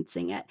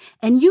experiencing it,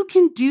 and you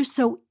can do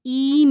so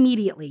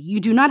immediately. You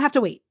do not have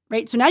to wait,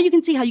 right? So now you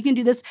can see how you can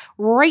do this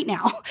right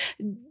now.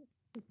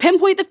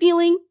 Pinpoint the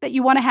feeling that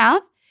you want to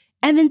have,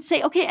 and then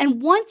say, okay, and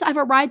once I've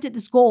arrived at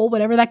this goal,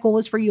 whatever that goal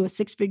is for you, a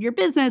 6-figure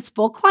business,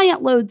 full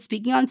client load,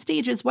 speaking on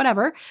stages,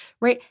 whatever,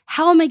 right?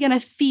 How am I going to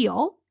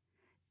feel?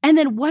 And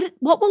then what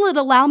will it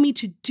allow me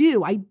to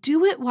do? I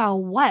do it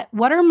while what?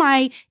 What are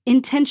my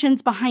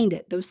intentions behind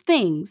it? Those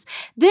things.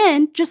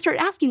 Then just start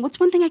asking,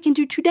 what's one thing I can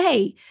do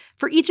today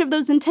for each of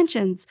those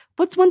intentions?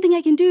 What's one thing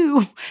I can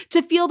do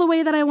to feel the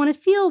way that I want to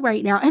feel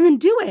right now? And then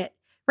do it.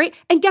 Right?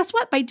 And guess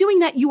what? By doing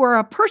that, you are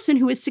a person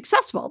who is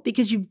successful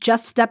because you've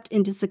just stepped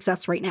into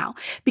success right now,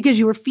 because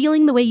you are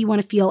feeling the way you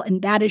want to feel.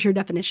 And that is your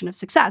definition of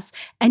success.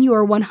 And you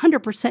are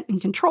 100% in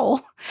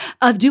control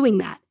of doing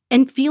that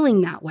and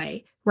feeling that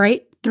way,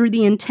 right? through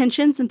the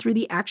intentions and through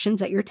the actions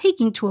that you're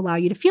taking to allow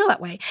you to feel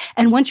that way.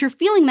 And once you're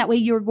feeling that way,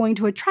 you're going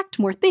to attract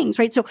more things,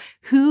 right? So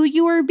who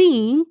you are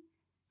being,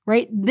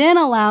 right, then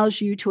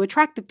allows you to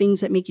attract the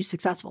things that make you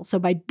successful. So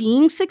by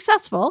being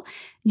successful,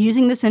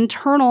 using this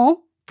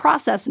internal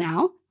process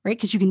now, right,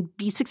 because you can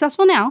be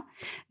successful now,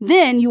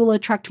 then you will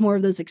attract more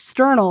of those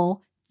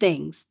external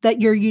things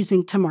that you're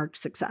using to mark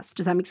success.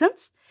 Does that make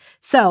sense?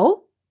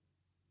 So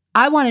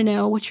I want to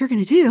know what you're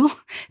going to do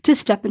to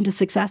step into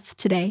success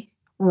today,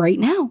 right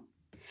now.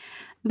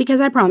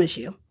 Because I promise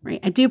you, right?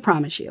 I do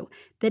promise you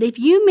that if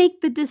you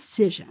make the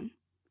decision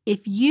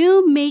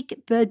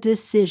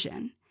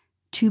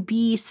to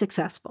be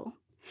successful,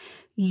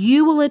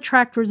 you will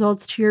attract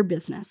results to your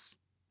business,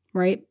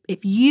 right?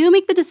 If you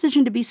make the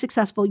decision to be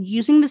successful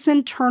using this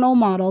internal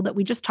model that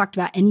we just talked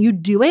about and you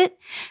do it,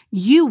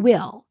 you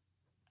will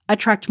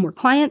attract more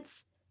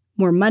clients,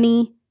 more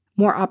money,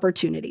 more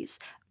opportunities.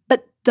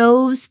 But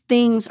those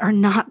things are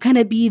not going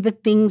to be the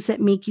things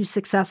that make you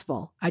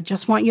successful. I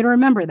just want you to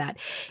remember that.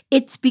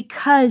 It's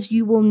because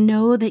you will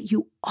know that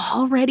you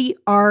already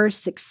are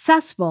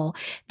successful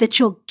that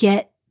you'll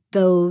get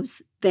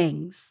those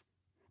things.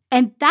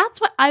 And that's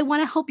what I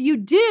want to help you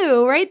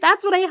do, right?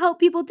 That's what I help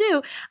people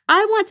do.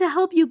 I want to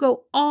help you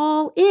go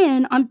all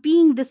in on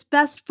being this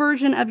best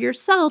version of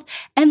yourself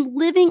and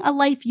living a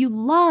life you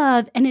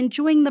love and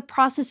enjoying the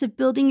process of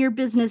building your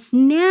business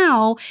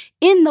now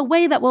in the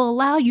way that will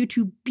allow you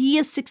to be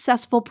a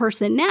successful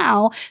person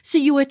now so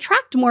you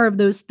attract more of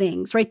those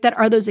things, right? That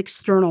are those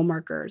external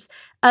markers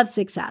of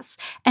success.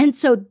 And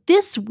so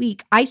this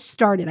week I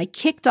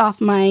kicked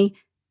off my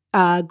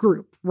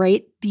group,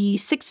 right? The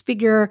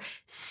 6-figure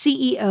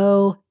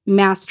CEO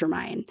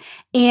mastermind.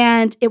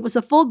 And it was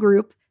a full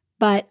group,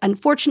 but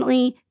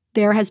unfortunately,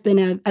 there has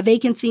been a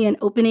vacancy, an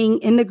opening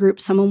in the group.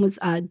 Someone was,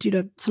 due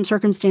to some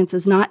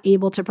circumstances, not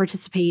able to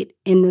participate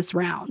in this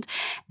round.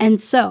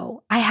 And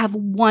so I have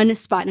one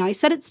spot. Now, I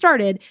said it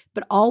started,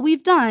 but all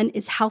we've done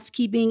is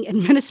housekeeping,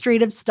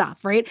 administrative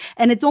stuff, right?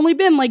 And it's only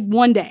been like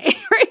one day,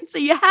 right? So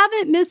you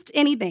haven't missed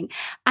anything.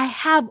 I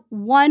have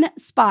one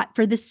spot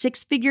for the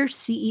 6-figure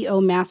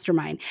CEO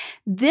mastermind.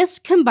 This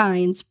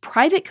combines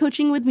private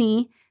coaching with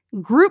me,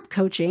 group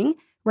coaching,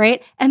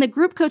 right? And the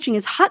group coaching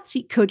is hot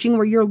seat coaching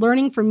where you're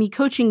learning from me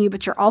coaching you,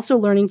 but you're also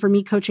learning from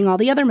me coaching all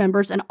the other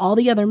members and all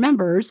the other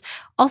members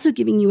also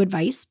giving you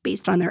advice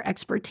based on their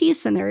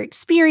expertise and their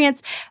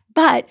experience.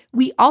 But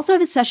we also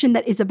have a session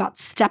that is about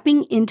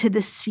stepping into the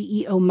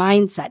CEO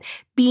mindset,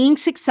 being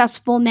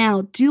successful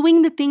now,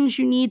 doing the things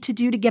you need to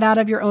do to get out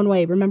of your own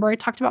way. Remember, I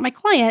talked about my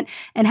client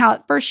and how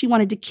at first she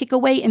wanted to kick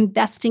away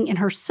investing in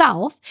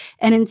herself,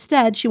 and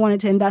instead she wanted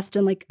to invest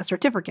in like a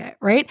certificate,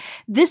 right?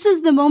 This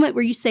is the moment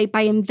where you say,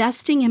 by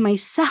investing in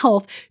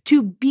myself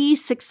to be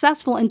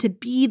successful and to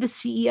be the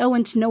CEO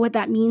and to know what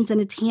that means in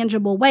a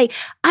tangible way,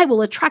 I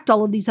will attract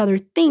all of these other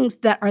things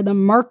that are the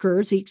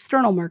markers, the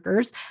external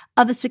markers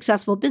of a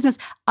successful business.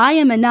 I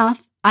am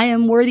enough. I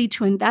am worthy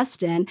to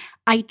invest in.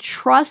 I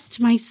trust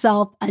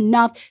myself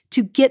enough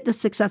to get the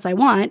success I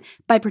want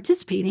by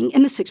participating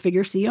in the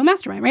 6-figure CEO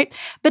mastermind, right?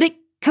 But it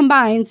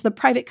combines the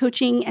private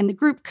coaching and the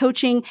group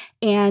coaching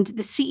and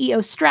the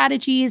CEO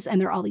strategies,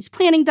 and there are all these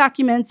planning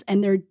documents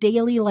and their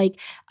daily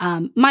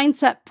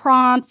mindset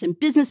prompts and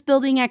business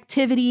building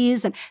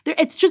activities. And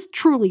it's just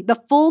truly the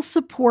full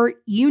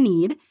support you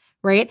need,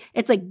 right?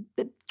 It's like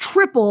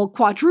triple,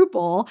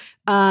 quadruple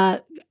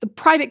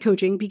private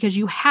coaching because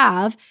you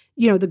have,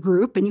 the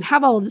group and you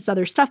have all of this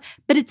other stuff,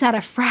 but it's at a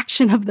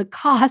fraction of the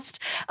cost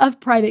of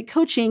private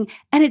coaching.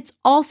 And it's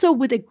also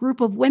with a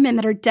group of women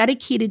that are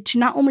dedicated to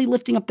not only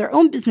lifting up their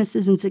own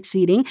businesses and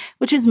succeeding,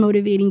 which is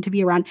motivating to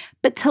be around,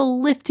 but to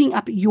lifting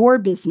up your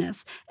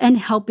business and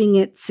helping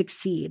it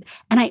succeed.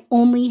 And I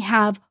only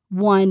have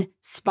one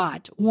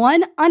spot,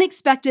 one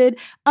unexpected,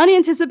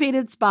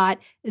 unanticipated spot.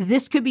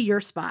 This could be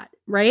your spot,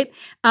 right?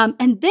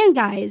 And then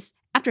guys,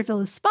 after I fill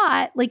the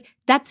spot,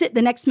 that's it.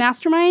 The next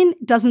mastermind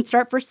doesn't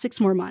start for 6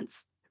 more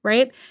months,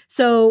 right?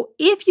 So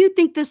if you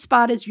think this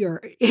spot is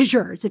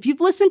yours, if you've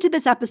listened to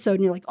this episode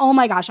and you're like, oh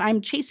my gosh, I'm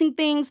chasing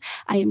things,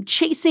 I am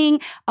chasing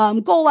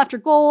goal after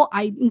goal,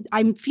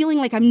 I'm feeling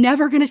like I'm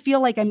never going to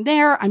feel like I'm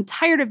there, I'm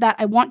tired of that,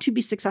 I want to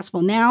be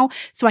successful now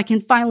so I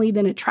can finally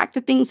then attract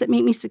the things that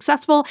make me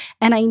successful,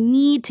 and I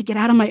need to get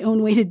out of my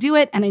own way to do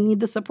it, and I need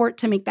the support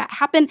to make that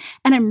happen,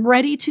 and I'm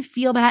ready to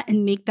feel that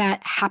and make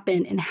that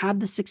happen and have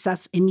the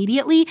success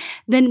immediately,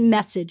 then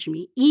message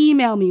me,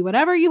 email me,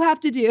 whatever you have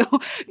to do.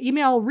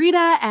 Email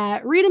Rita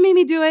at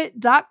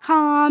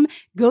RitaMadeMeDoIt.com.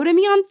 Go to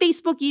me on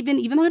Facebook even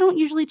though I don't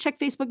usually check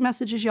Facebook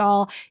messages,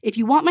 y'all. If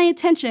you want my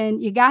attention,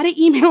 you got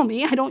to email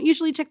me. I don't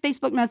usually check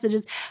Facebook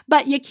messages,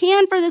 but you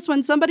can for this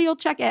one. Somebody will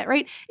check it,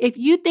 right? If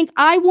you think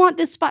I want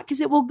this spot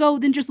because it will go,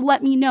 then just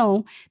let me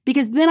know,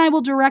 because then I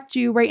will direct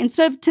you, right?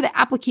 Instead of to the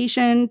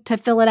application to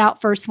fill it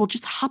out first, we'll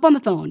just hop on the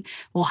phone.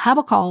 We'll have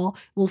a call.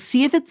 We'll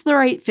see if it's the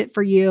right fit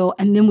for you,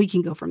 and then we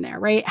can go from there,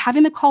 right?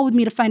 Having the call with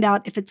me to find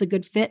out if it's a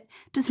good fit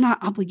does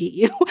not obligate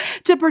you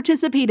to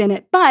participate in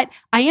it, but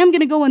I am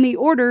going to go in the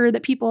order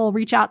that people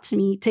reach out to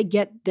me to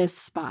get this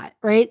spot,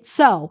 right?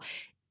 So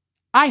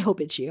I hope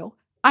it's you.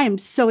 I am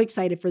so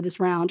excited for this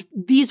round.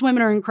 These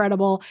women are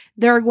incredible.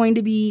 There are going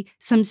to be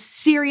some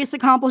serious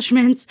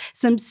accomplishments,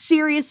 some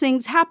serious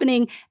things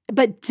happening,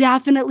 but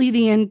definitely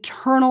the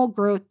internal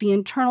growth, the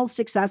internal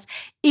success,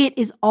 it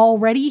is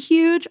already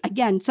huge.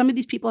 Again, some of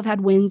these people have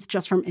had wins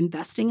just from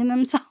investing in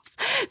themselves.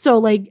 So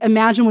like,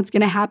 imagine what's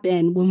going to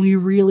happen when we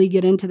really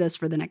get into this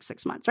for the next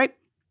 6 months, right?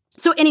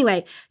 So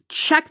anyway,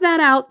 check that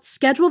out.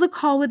 Schedule the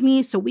call with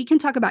me so we can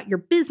talk about your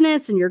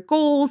business and your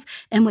goals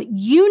and what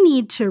you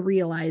need to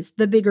realize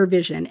the bigger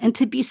vision and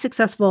to be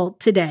successful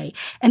today.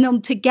 And then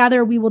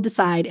together we will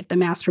decide if the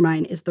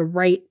mastermind is the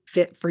right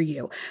fit for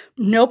you.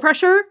 No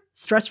pressure,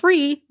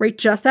 stress-free, right?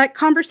 Just that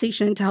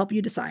conversation to help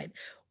you decide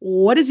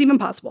what is even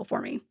possible for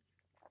me.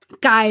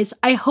 Guys,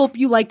 I hope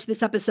you liked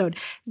this episode.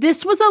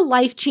 This was a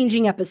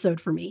life-changing episode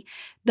for me.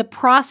 The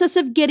process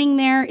of getting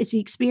there is the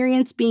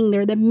experience being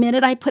there. The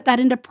minute I put that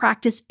into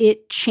practice,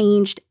 it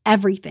changed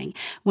everything.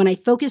 When I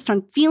focused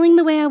on feeling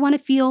the way I want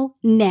to feel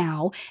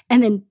now,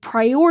 and then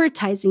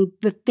prioritizing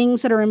the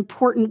things that are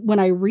important when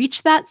I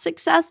reach that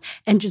success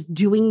and just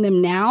doing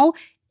them now,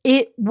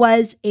 it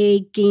was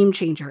a game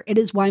changer. It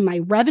is why my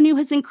revenue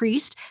has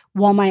increased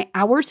while my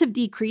hours have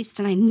decreased.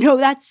 And I know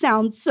that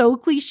sounds so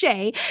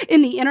cliche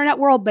in the internet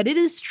world, but it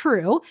is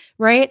true,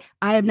 right?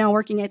 I am now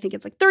working, I think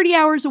it's like 30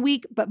 hours a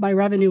week, but my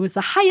revenue is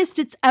the highest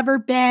it's ever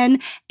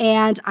been.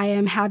 And I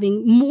am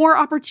having more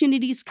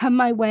opportunities come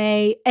my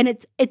way. And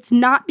it's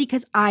not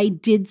because I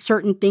did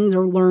certain things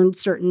or learned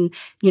certain,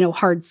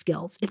 hard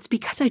skills. It's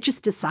because I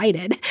just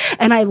decided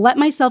and I let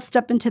myself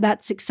step into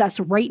that success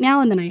right now.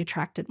 And then I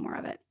attracted more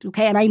of it.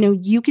 Okay. And I know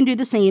you can do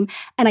the same.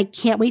 And I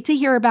can't wait to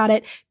hear about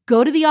it.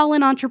 Go to the All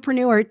In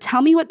Entrepreneur.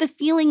 Tell me what the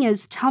feeling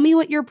is. Tell me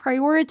what you're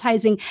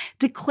prioritizing.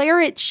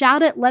 Declare it,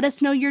 shout it, let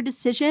us know your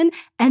decision.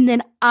 And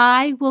then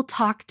I will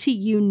talk to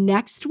you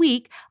next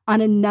week on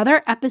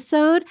another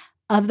episode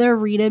of the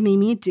Rita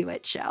Mimi Do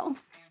It Show.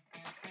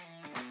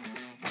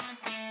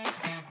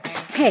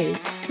 Hey,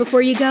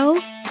 before you go,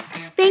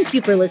 thank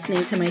you for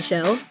listening to my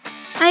show.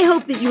 I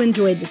hope that you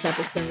enjoyed this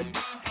episode.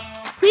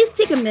 Please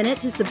take a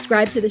minute to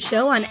subscribe to the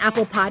show on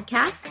Apple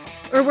Podcasts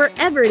or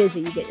wherever it is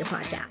that you get your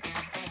podcasts.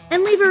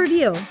 And leave a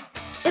review.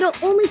 It'll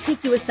only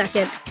take you a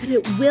second, but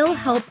it will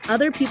help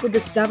other people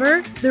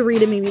discover the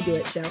Rita Mimi Do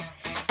It Show.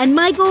 And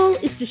my goal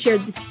is to share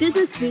this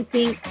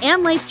business-boosting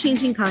and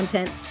life-changing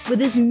content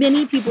with as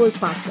many people as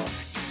possible.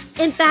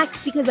 In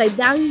fact, because I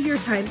value your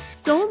time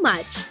so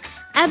much,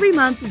 every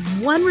month,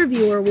 one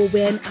reviewer will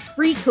win a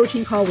free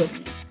coaching call with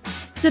me.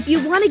 So if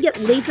you want to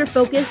get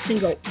laser-focused and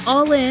go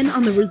all in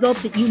on the result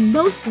that you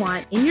most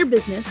want in your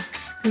business,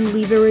 then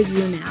leave a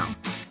review now.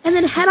 And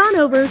then head on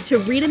over to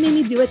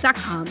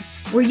RitaMimiDoIt.com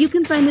where you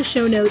can find the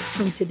show notes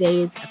from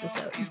today's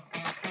episode.